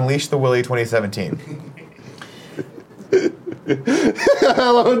 Hashtag Unleash the Willie 2017.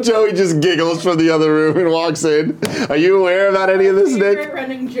 Hello, Joey just giggles from the other room and walks in. Are you aware about any of this, Nick? Favorite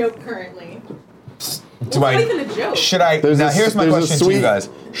running joke currently. It's not even a joke. Should I? Here's my question to you guys.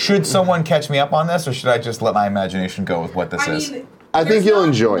 Should someone catch me up on this, or should I just let my imagination go with what this is? I think you'll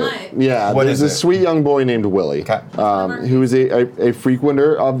enjoy it. Yeah, What there's is a it? sweet young boy named Willie, who is a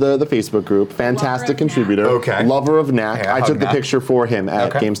frequenter of the Facebook group, fantastic contributor, lover of Knack. Yeah, I took the Knack. picture for him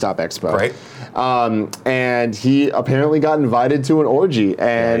at Okay. GameStop Expo. Right. And he apparently got invited to an orgy,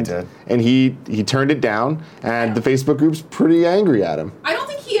 and he did. and he turned it down, and the Facebook group's pretty angry at him. I don't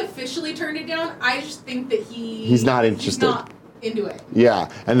think he officially turned it down. I just think that He's not interested. He's not into it. Yeah,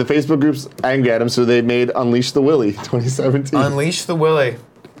 and the Facebook group's angry at him, so they made Unleash the Willie 2017. Unleash the Willie. Well,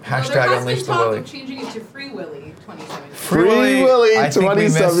 Hashtag there has Unleash been the talk Willie. of changing it to Free Willy 2017. Free Willy I think we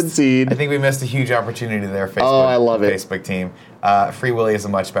missed- 2017. I think we missed a huge opportunity there, Facebook. Oh, I love it. Facebook team. Free Willy is a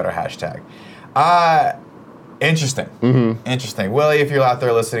much better hashtag. Interesting. Interesting. Willie, if you're out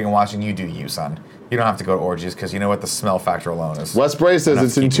there listening and watching, you do you, son. You don't have to go to orgies because you know what? The smell factor alone is. Wes Bray says enough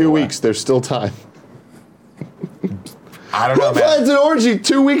it's to in keep you 2 away. weeks. There's still time. I don't know, Who man. plans an orgy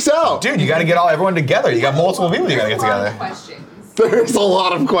 2 weeks out? Dude, you got to get everyone together. You got multiple people you got to get There's a lot of together. questions. There's a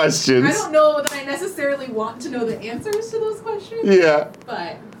lot of questions. I don't know that I necessarily want to know the answers to those questions. Yeah.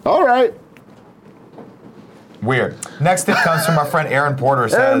 But All right. Weird. Next tip comes from our friend Aaron Porter.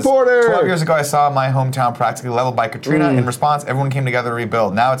 Says, Aaron Porter! 12 years ago, I saw my hometown practically leveled by Katrina. In response, everyone came together to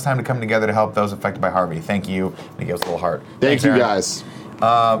rebuild. Now it's time to come together to help those affected by Harvey. Thank you. And he gives a little heart. Thank Thanks, you, Aaron. guys.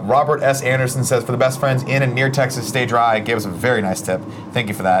 Robert S. Anderson says, for the best friends in and near Texas, stay dry. Gave us a very nice tip. Thank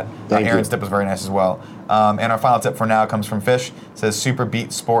you for that. Thank Aaron's you. tip was very nice as well. And our final tip for now comes from Fish. Says, Super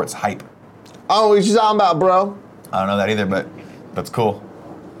Beat Sports Hype. Oh, what you talking about, bro? I don't know that either, but that's cool.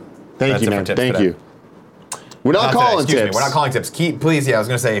 Thank That's you, it for man. tips Thank today. you. We're not Not calling today, excuse tips. me. We're not calling tips. Please, yeah, I was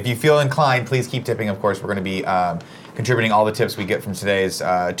going to say, if you feel inclined, please keep tipping. Of course, we're going to be contributing all the tips we get from today's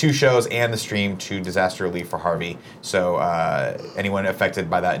 2 shows and the stream to disaster relief for Harvey. So anyone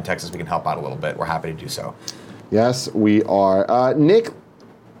affected by that in Texas, we can help out a little bit. We're happy to do so. Yes, we are. Nick,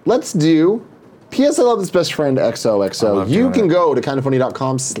 let's do P.S. I love this best friend XOXO. You doing can it. go to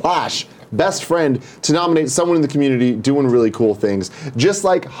kindoffunny.com/best friend to nominate someone in the community doing really cool things. Just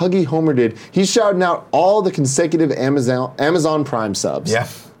like Huggy Homer did, he's shouting out all the consecutive Amazon Prime subs. Yeah.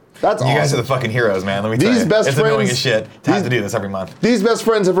 That's You awesome. guys are the fucking heroes, man. Let me tell These you. best it's annoying friends- as shit to have to do this every month. These best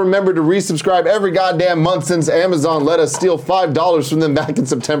friends have remembered to resubscribe every goddamn month since Amazon let us steal $5 from them back in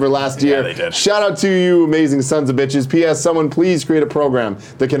September last year. they did. Shout out to you, amazing sons of bitches. P.S. Someone please create a program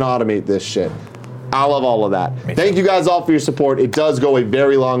that can automate this shit. I love all of that. Me Thank too. you guys all for your support. It does go a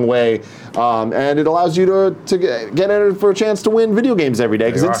very long way, and it allows you to get entered for a chance to win video games every day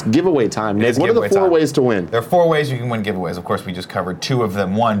because There it's are. giveaway time. It Nick, is what are the giveaway 4 time. ways to win? There are 4 ways you can win giveaways. Of course, we just covered 2 of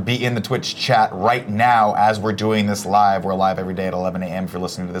them. 1, be in the Twitch chat right now as we're doing this live. We're live every day at 11 a.m. if you're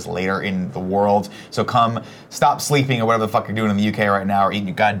listening to this later in the world. So come, stop sleeping or whatever the fuck you're doing in the UK right now, or eating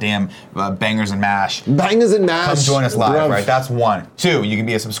your goddamn bangers and mash. Bangers and mash. Come join us live, Bruv. right? That's 1. 2, you can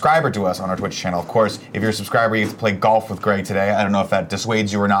be a subscriber to us on our Twitch channel. Of course, if you're a subscriber, you get to play golf with Greg today. I don't know if that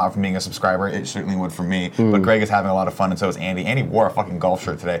dissuades you or not from being a subscriber. It certainly would for me. But Greg is having a lot of fun, and so is Andy. Andy wore a fucking golf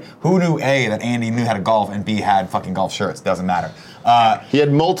shirt today. Who knew, A, that Andy knew how to golf, and B, had fucking golf shirts? Doesn't matter. He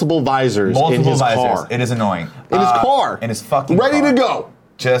had multiple visors in his car. It is annoying. In his car. In his fucking Ready car. to go.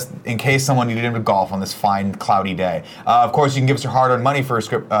 Just in case someone needed him to golf on this fine, cloudy day. Of course, you can give us your hard-earned money for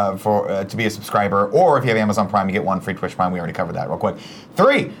to be a subscriber, or if you have Amazon Prime, you get 1 free Twitch Prime. We already covered that real quick.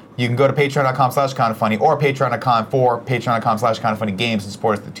 3, you can go to patreon.com/kindoffunny or patreon.com/kindoffunnygames and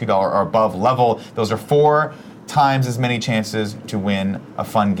support us at the $2 or above level. Those are 4 times as many chances to win a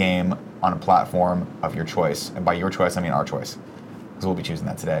fun game on a platform of your choice. And by your choice, I mean our choice, because we'll be choosing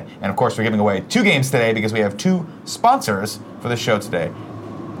that today. And of course, we're giving away 2 games today because we have 2 sponsors for the show today.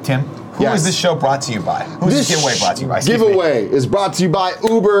 Tim, who Yes. is this show brought to you by? Who's this giveaway brought to you by? Excuse me. Giveaway is brought to you by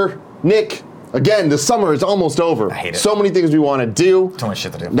Uber. Nick, again, the summer is almost over. I hate it. So many things we want to do. So much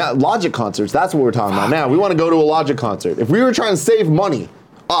shit to do. Now, Logic concerts, that's what we're talking about now. We want to go to a Logic concert. If we were trying to save money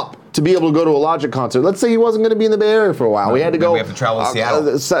up to be able to go to a Logic concert. Let's say he wasn't going to be in the Bay Area for a while. We had to go. We have to travel to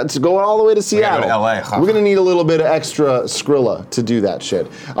Seattle. To go all the way to Seattle. We gotta go to LA. We're going to need a little bit of extra Skrilla to do that shit.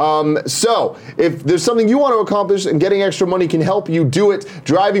 So, if there's something you want to accomplish and getting extra money can help you do it,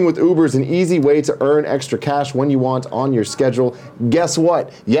 driving with Uber is an easy way to earn extra cash when you want on your schedule. Guess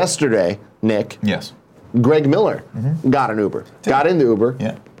what? Yesterday, Nick. Yes. Greg Miller got an Uber. Got in the Uber.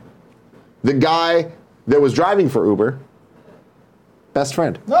 Yeah. The guy that was driving for Uber, best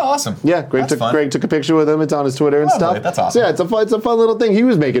friend. Oh, awesome. Yeah, Greg took a picture with him. It's on his Twitter and Lovely. stuff. That's awesome. So yeah, it's a fun little thing. He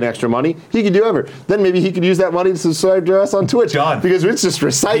was making extra money. He could do ever. Then maybe he could use that money to subscribe to us on Twitch. Done. Because it's just He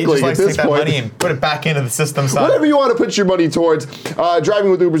recycling just likes at to this take that point. money and put it back into the system. Whatever you want to put your money towards, driving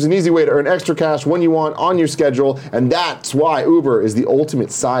with Uber is an easy way to earn extra cash when you want on your schedule, and that's why Uber is the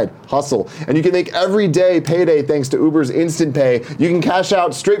ultimate side hustle. And you can make every day payday thanks to Uber's Instant Pay. You can cash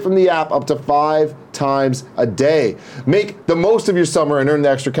out straight from the app up to 5 times a day. Make the most of your summer and earn the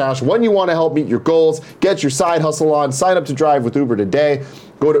extra cash when you want to help meet your goals. Get your side hustle on. Sign up to drive with Uber today.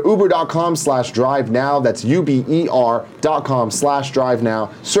 Go to uber.com/drive now. That's uber.com/drive now.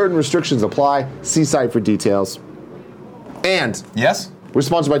 Certain restrictions apply. See site for details. And Yes? we're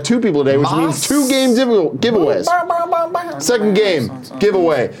sponsored by 2 people today, which means 2 game giveaways. Second game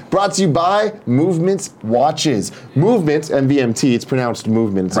giveaway brought to you by Movement Watches. Movement, MVMT, it's pronounced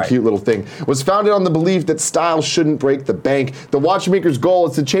movement, it's a cute little thing, was founded on the belief that style shouldn't break the bank. The watchmaker's goal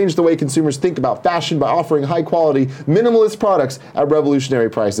is to change the way consumers think about fashion by offering high quality, minimalist products at revolutionary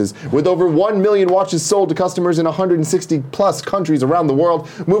prices. With over 1 million watches sold to customers in 160 plus countries around the world,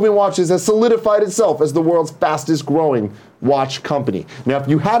 Movement Watches has solidified itself as the world's fastest growing watch company. Now, if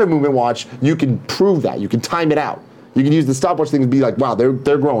you had a Movement watch, you can prove that. You can time it out. You can use the stopwatch thing and be like, wow, they're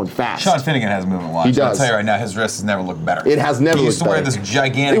growing fast. Sean Finnegan has a Movement watch. He does. I'll tell you right now, his wrist has never looked better. It has never He used to looked wear better. this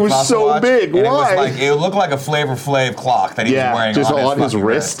gigantic It was Fossil so watch, big. and Why? It looked like a Flavor Flav clock that he was wearing just on his his fucking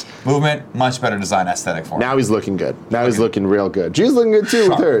wrist. Movement, much better design aesthetic for him. Now he's looking good. Now he's looking real good. She's looking good too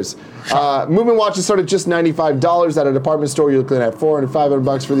with hers. Movement watches start at just $95 at a department store. You're looking at $400,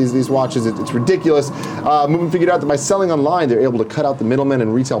 $500 for these watches. It's ridiculous. Movement figured out that by selling online, they're able to cut out the middlemen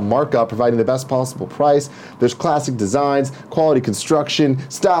and retail markup, providing the best possible price. There's classic designs, quality construction,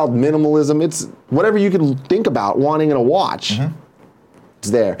 styled minimalism. It's whatever you can think about wanting in a watch. It's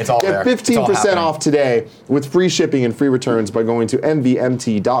there. It's all Get there. 15% off today with free shipping and free returns by going to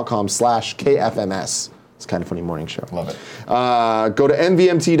mvmt.com/KFMS. It's Kind of Funny Morning Show. Love it. Go to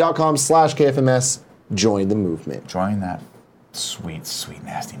mvmt.com/KFMS. Join the movement. Join that sweet, sweet,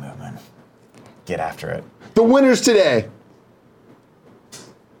 nasty movement. Get after it. The winners today.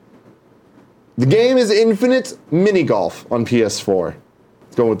 The game is Infinite Mini Golf on PS4.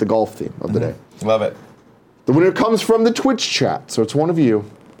 It's going with the golf theme of the day. Love it. The winner comes from the Twitch chat, so it's one of you.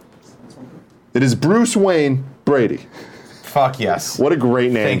 It is Bruce Wayne Brady. Fuck yes. What a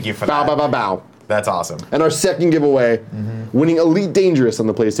great name. Thank you for bow, that. Bow, bow, bow. That's awesome. And our second giveaway, winning Elite Dangerous on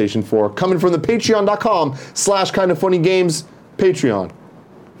the PlayStation 4, coming from the patreon.com/kindoffunnygames Patreon.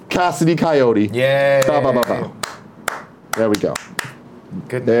 Cassidy Coyote. Yay. Bow, bow, bow, bow. There we go.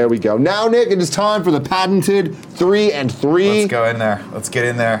 Good. There we go. Now, Nick, it is time for the patented 3 and 3. Let's go in there. Let's get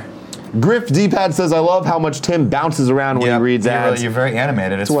in there. Griff D-Pad says, I love how much Tim bounces around when he reads ads. You're very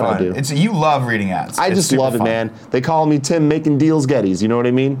animated. It's what I fun. do. You love reading ads. I It's just super love it, fun. man. They call me Tim making deals Gettys. You know what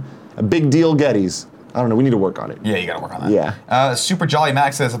I mean? A big deal Gettys. I don't know. We need to work on it. Yeah, you gotta work on that. Yeah. Super Jolly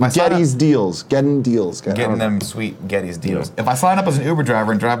Max says, if I sign up, Gettys deals. Getting deals. getting them sweet Getty's deals. If I sign up as an Uber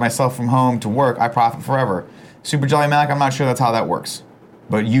driver and drive myself from home to work, I profit forever. Super Jolly Mac, I'm not sure that's how that works.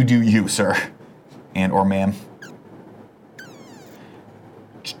 But you do you, sir. And or ma'am.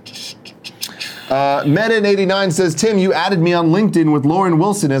 Meta89 says, Tim, you added me on LinkedIn with Lauren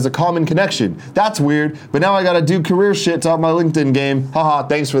Wilson as a common connection. That's weird, but now I gotta do career shit to up my LinkedIn game. Haha,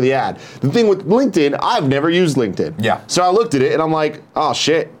 thanks for the ad. The thing with LinkedIn, I've never used LinkedIn. Yeah. So I looked at it and I'm like, oh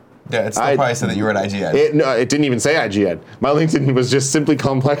shit. Yeah, it's still probably said that you were at IGN. It didn't even say IGN. My LinkedIn was just simply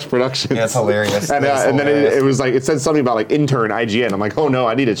Complex Productions. Yeah, it's hilarious. And then it was like, it said something about like intern IGN. I'm like, oh no,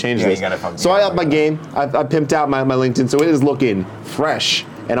 I need to change this. You gotta fucking so I upped my game. I pimped out my LinkedIn, so it is looking fresh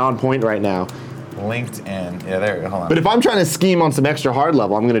and on point right now. LinkedIn. Yeah, there. Hold on. But if I'm trying to scheme on some extra hard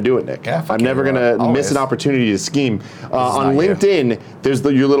level, I'm going to do it, Nick. Yeah, fuck I'm never you, going to always. miss an opportunity to scheme. On not you. LinkedIn, there's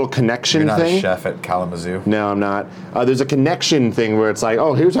your little connection You're not thing. a chef at Kalamazoo. No, I'm not. There's a connection thing where it's like,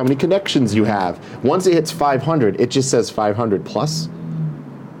 oh, here's how many connections you have. Once it hits 500, it just says 500 plus.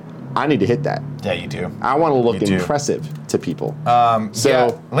 I need to hit that. Yeah, you do. I want to look You do. impressive to people. Yeah,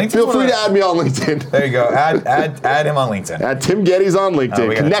 So LinkedIn's feel one free of to the- add me on LinkedIn. There you go. Add him on LinkedIn. Add Tim Geddes on we LinkedIn.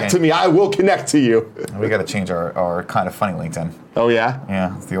 gotta Connect to change- me. I will connect to you. We got to change our kind of funny LinkedIn. Oh, yeah?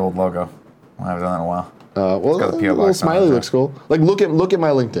 Yeah, it's the old logo. I haven't done that in a while. Well, got the PO little box on smiley it, looks cool. Like, look at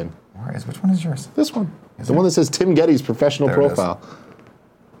my LinkedIn. Which one is yours? This one. The one that says Tim Geddes professional There it is. profile.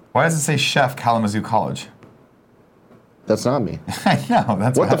 Why does it say Chef Kalamazoo College? That's not me. I know.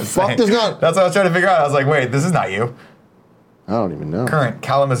 That's What what the I was fuck saying. does not- That's what I was trying to figure out. I was like, wait, this is not you. I don't even know. Current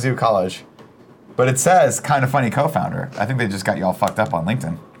Kalamazoo College. But it says Kind of Funny co-founder. I think they just got you all fucked up on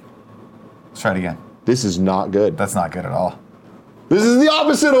LinkedIn. Let's try it again. This is not good. That's not good at all. This is the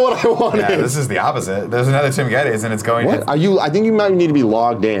opposite of what I wanted. Yeah, this is the opposite. There's another Tim Geddes, and it's going. What are you? I think you might need to be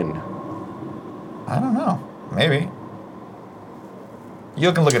logged in. I don't know. Maybe.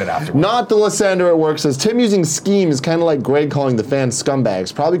 You can look at it afterwards. Not the Lysander at work says Tim using scheme is kind of like Greg calling the fans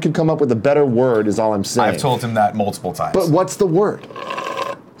scumbags. Probably could come up with a better word. Is all I'm saying. I've told him that multiple times. But what's the word?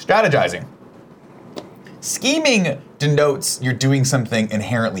 Strategizing. Scheming denotes you're doing something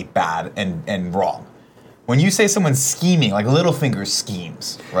inherently bad and wrong. When you say someone's scheming, like Littlefinger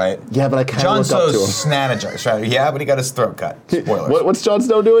schemes, right? Yeah, but I kind of John look up to him. Snow's strategy. Yeah, but he got his throat cut. Spoilers. What's Jon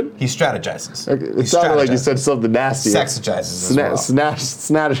Snow doing? He strategizes. Okay, it He sounded like you strategizes. said something nasty. Sexagizes as well.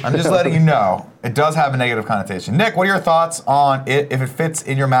 Snatch. I'm just letting you know, it does have a negative connotation. Nick, what are your thoughts on it if it fits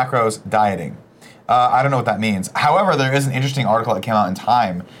in your macros dieting? I don't know what that means. However, there is an interesting article that came out in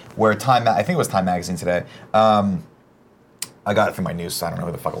Time, where I think it was Time Magazine today. I got it from my news, so I don't know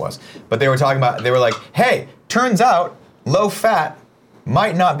who the fuck it was. But they were talking about, they were like, hey, turns out low fat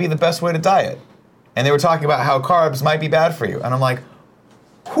might not be the best way to diet. And they were talking about how carbs might be bad for you. And I'm like,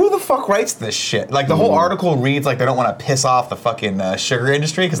 who the fuck writes this shit? Like, the whole article reads like they don't want to piss off the fucking sugar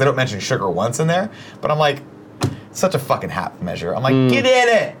industry because they don't mention sugar once in there. But I'm like, such a fucking half measure. I'm like, get in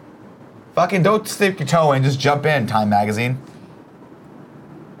it. Fucking don't stick your toe in, just jump in, Time Magazine.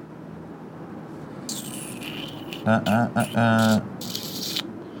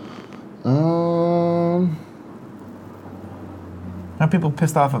 How people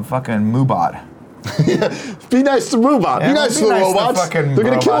pissed off at fucking Moobot? Be nice to Moobot. Be nice to the robots. fucking They're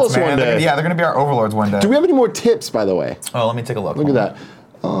gonna kill robots, us man. one They're day. gonna- yeah, they're gonna be our overlords one day. Do we have any more tips, by the way? Oh, let me take a look. Look at that.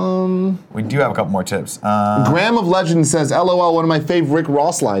 We do have a couple more tips. Graham of Legend says, "LOL, one of my favorite Rick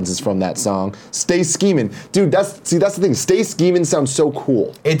Ross lines is from that song. Stay scheming, dude. That's the thing. Stay scheming sounds so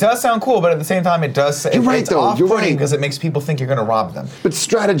cool. It does sound cool, but at the same time, it does. You're right, it's though. You're right. because it makes people think you're gonna rob them. But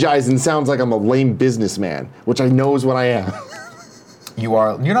strategizing sounds like I'm a lame businessman, which I know is what I am.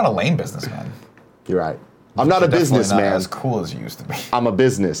 You're not a lame businessman. You're right. I'm not a You're definitely businessman. Not as cool as you used to be. I'm a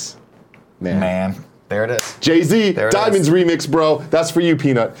business man. There it is. Jay-Z, There it Diamonds is. remix, bro. That's for you,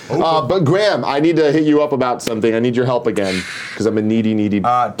 Peanut. But Graham, I need to hit you up about something. I need your help again because I'm a needy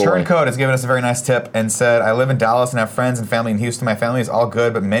boy. Turncoat has given us a very nice tip and said, I live in Dallas and have friends and family in Houston. My family is all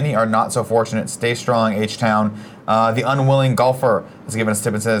good, but many are not so fortunate. Stay strong, H-Town. The Unwilling Golfer has given us a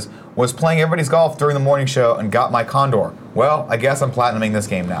tip and says, was playing everybody's golf during the morning show and got my Condor. Well, I guess I'm platinuming this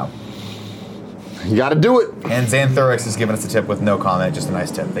game now. You got to do it. And Xanthurix has given us a tip with no comment, just a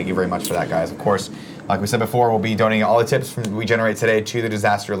nice tip. Thank you very much for that, guys. Of course, like we said before, we'll be donating all the tips we generate today to the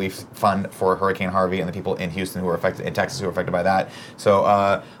Disaster Relief Fund for Hurricane Harvey and the people in Houston who are affected, in Texas who are affected by that. So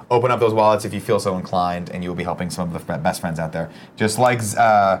open up those wallets if you feel so inclined, and you'll be helping some of the best friends out there. Just like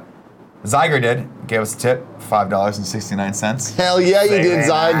Zyger did, gave us a tip, $5.69. Hell yeah, you did,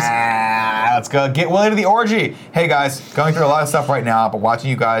 Zygs. Let's go get Willie to the orgy. Hey guys, going through a lot of stuff right now, but watching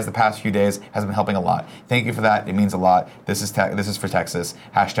you guys the past few days has been helping a lot. Thank you for that. It means a lot. This is for Texas.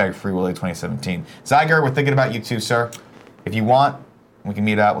 Hashtag Free Willie 2017. Zyger, we're thinking about you too, sir. If you want, we can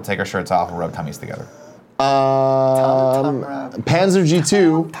meet up. We'll take our shirts off. We'll rub tummies together. Panzer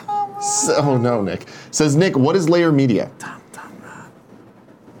G2. Oh no, Nick. Says, Nick, what is Layer Media?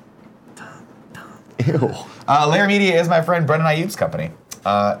 Ew. Layer Media is my friend Brendan Ayub's company.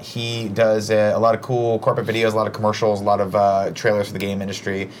 He does a lot of cool corporate videos, a lot of commercials, a lot of trailers for the game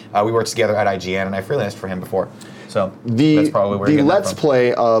industry. We worked together at IGN, and I freelanced for him before. So that's probably where the you're getting Let's that from.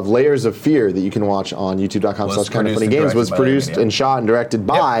 Play of Layers of Fear that you can watch on youtube.com/kindoffunnygames was produced and shot and directed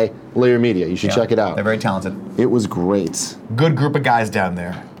by Layer Media. You should Yeah, check it out. They're very talented. It was great. Good group of guys down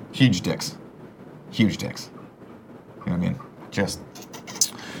there. Huge dicks. Huge dicks. You know what I mean? Just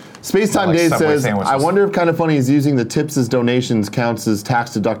Space Time Like Days Subway says, sandwiches. I wonder if Kind of Funny is using the tips as donations counts as tax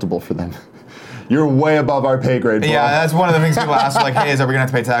deductible for them. You're way above our pay grade, bro. yeah, that's one of the things people ask. Like, hey, are we gonna have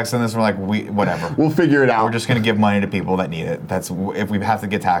to pay tax on this? We're like, whatever. We'll figure it out. We're just gonna give money to people that need it. That's if we have to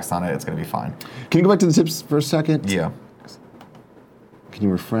get taxed on it, it's gonna be fine. Can you go back to the tips for a second? Yeah, Can you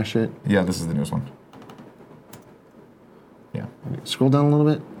refresh it? yeah. This is the newest one. Yeah. Scroll down a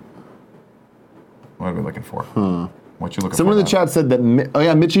little bit. What are we looking for? What you looking Someone for? in the chat said that,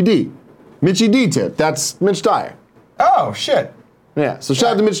 Mitchie D. Mitchie D tip. That's Mitch Dyer. Oh shit! Yeah, so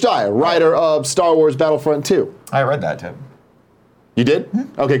shout out to Mitch Dyer, writer of Star Wars Battlefront 2. I read that tip. You did?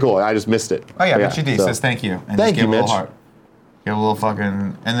 Okay, cool. I just missed it. Oh yeah, Mitchie D so- says thank you. And Thank just you, gave a little Mitch. heart. Get a little fucking...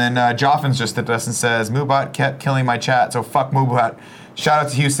 And then Joffin's just tipped us and says, Moobot kept killing my chat, so fuck Moobot. Shout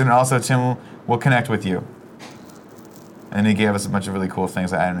out to Houston, and also Tim will connect with you. And he gave us a bunch of really cool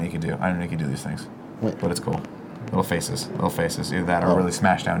things that I didn't know you could do. I didn't know you could do these things. Wait. But it's cool. Little faces. Either that or really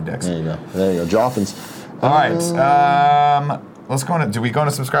smash down dicks. There you go. Joffins. All right. Let's go into... Do we go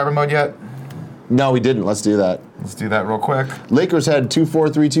into subscriber mode yet? No, we didn't. Let's do that. Let's do that real quick. Lakers Head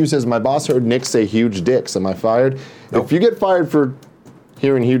 2432 says, my boss heard Nick say huge dicks. Am I fired? Nope. If you get fired for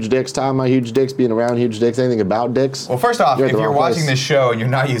hearing huge dicks, talking about huge dicks, being around huge dicks, anything about dicks. Well, first off, if you're watching place. this show and you're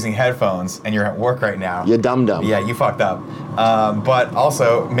not using headphones and you're at work right now, you dum-dum. Yeah, you fucked up. But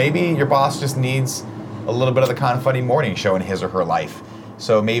also, maybe your boss just needs a little bit of the Kind of Funny morning show in his or her life.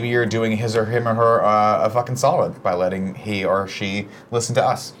 So maybe you're doing him or her a fucking solid by letting he or she listen to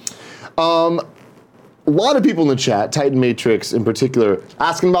us. A lot of people in the chat, Titan Matrix in particular,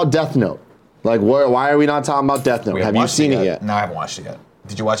 asking about Death Note. Like, why are we not talking about Death Note? Have you seen it yet? No, I haven't watched it yet.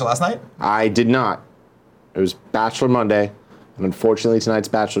 Did you watch it last night? I did not. It was Bachelor Monday, and unfortunately tonight's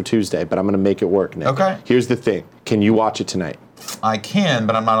Bachelor Tuesday, but I'm going to make it work, Nick. Okay. Here's the thing. Can you watch it tonight? I can,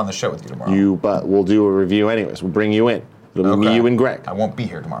 but I'm not on the show with you tomorrow. But we'll do a review anyways. We'll bring you in. It'll be me, you, and Greg. I won't be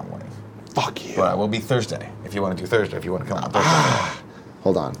here tomorrow morning. Fuck you. But I will be Thursday, if you want to do Thursday, if you want to come on Thursday.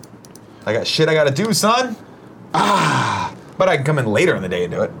 Hold on. I got shit I got to do, son. But I can come in later in the day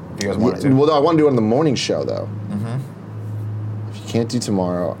and do it, if you guys want to. Well, I want to do it on the morning show, though. If you can't do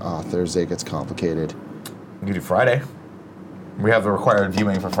tomorrow, Thursday gets complicated. We can do Friday. We have the required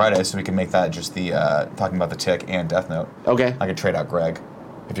viewing for Friday, so we can make that just the talking about the Tick and Death Note. Okay. I could trade out Greg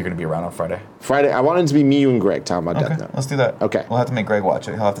if you're going to be around on Friday. Friday, I want it to be me, you, and Greg talking about Death Note. Let's do that. Okay. We'll have to make Greg watch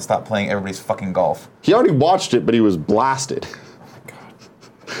it. He'll have to stop playing everybody's fucking golf. He already watched it, but he was blasted.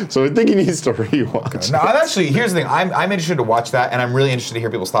 So I think he needs to rewatch. No, I'm actually, here's the thing. I'm interested to watch that, and I'm really interested to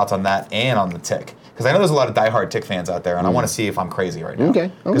hear people's thoughts on that and on the Tick. Because I know there's a lot of diehard Tick fans out there, and I want to see if I'm crazy right now. Okay.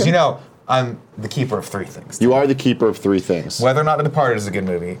 Because you know, I'm the keeper of three things. You are the keeper of three things. Whether or not The Departed is a good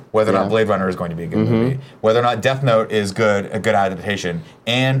movie, whether or not Blade Runner is going to be a good movie, whether or not Death Note is a good adaptation,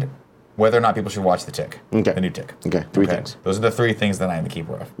 and whether or not people should watch The Tick, the new Tick. Okay, three things. Those are the three things that I am the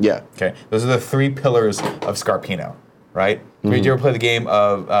keeper of. Yeah. Okay, those are the three pillars of Scarpino, right? Did you ever play the game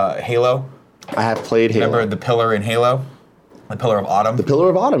of Halo? I have played Halo. Remember the pillar in Halo? The Pillar of Autumn? The Pillar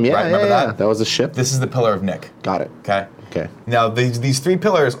of Autumn, yeah, Right, remember that? That was a ship. This is the Pillar of Nick. Got it. Okay? Okay. Now, these three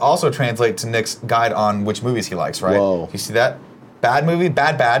pillars also translate to Nick's guide on which movies he likes, right? Whoa. You see that? Bad movie,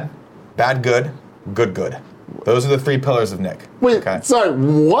 bad, good, good. Those are the three pillars of Nick. Wait, sorry,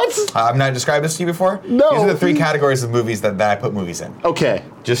 what? I've not described this to you before? No. These are the three categories of movies that I put movies in. Okay.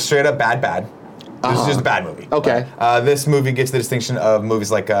 Just straight up bad. This is just a bad movie. Okay. This movie gets the distinction of movies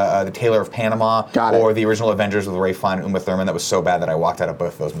like The Tailor of Panama or the original Avengers with Ray Fiennes and Uma Thurman that was so bad that I walked out of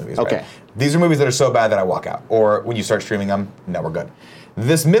both those movies. Okay. Right? These are movies that are so bad that I walk out. Or when you start streaming them, no, we're good.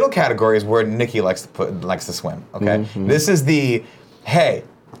 This middle category is where Nikki likes to swim. Okay. This is the, hey,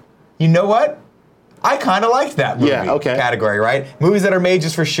 you know what? I kind of liked that movie category, right? Movies that are made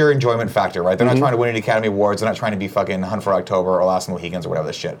just for sheer enjoyment factor, right? They're not trying to win any Academy Awards. They're not trying to be fucking Hunt for October or Last Mohicans or whatever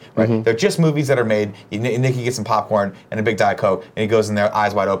this shit, right? They're just movies that are made. Nicky gets some popcorn and a big Diet Coke, and he goes in there,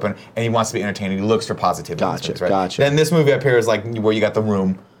 eyes wide open, and he wants to be entertained. He looks for positivity. Right? Then this movie up here is like where you got The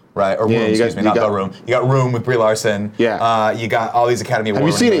Room, right? Or Room, excuse me, not The Room. You got Room with Brie Larson. Yeah. You got all these Academy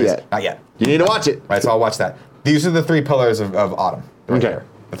Awards. Have you seen it yet? Not yet. You need to watch it. Right, so I'll watch that. These are the three pillars of Autumn. Right here.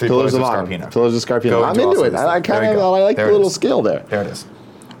 The three pillars of Scarpino. Pillars of Scarpino. I'm into it. I like the little scale there. There it is.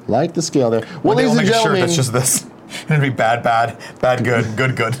 Like the scale there. Well, ladies and gentlemen, that's just this. It'll be bad,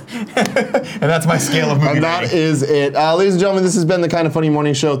 good. And that's my scale of movie. And that is it. Ladies and gentlemen, this has been the Kind of Funny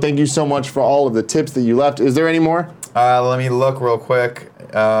Morning Show. Thank you so much for all of the tips that you left. Is there any more? Let me look real quick.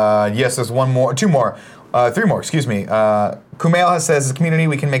 Yes, there's three more, excuse me. Kumail says, as a community,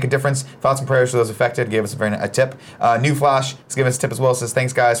 we can make a difference. Thoughts and prayers for those affected. Gave us a tip. New Flash has given us a tip as well. Says,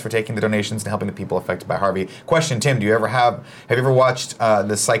 thanks, guys, for taking the donations and helping the people affected by Harvey. Question, Tim, have you ever watched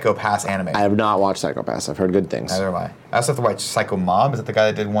the Psycho Pass anime? I have not watched Psycho Pass. I've heard good things. Neither have I. I also have to watch Psycho Mob. Is that the guy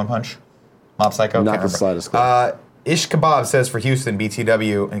that did One Punch? Mob Psycho? Not the slightest clue. Ish Kebab says for Houston,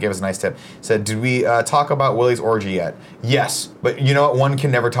 BTW, and gave us a nice tip. Said, did we talk about Willie's orgy yet? Yes, but you know what? One can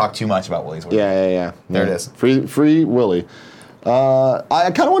never talk too much about Willie's orgy. Yeah. There it is. Free Willie. I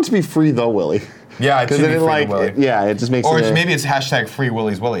kind of want to be free though Willie. Yeah, it should be free Willie. It just makes or it. Or maybe it's hashtag Free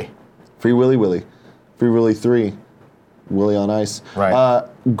Willie's Willie. Free Willie. Free Willie 3. Willie on ice. Right.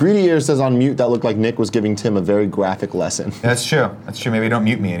 Greedy Ear says on mute that looked like Nick was giving Tim a very graphic lesson. That's true. Maybe don't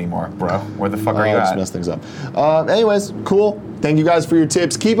mute me anymore, bro. Where the fuck are you at? Just mess things up. Anyways, cool. Thank you guys for your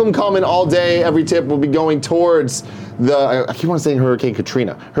tips. Keep them coming all day. Every tip will be going towards I keep on saying Hurricane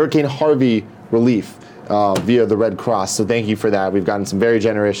Katrina. Hurricane Harvey relief. via the Red Cross. So thank you for that. We've gotten some very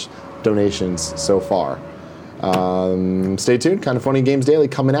generous donations so far. Stay tuned. Kind of Funny Games Daily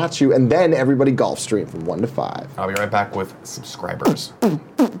coming at you, and then Everybody Golf Stream from 1 to 5. I'll be right back with subscribers.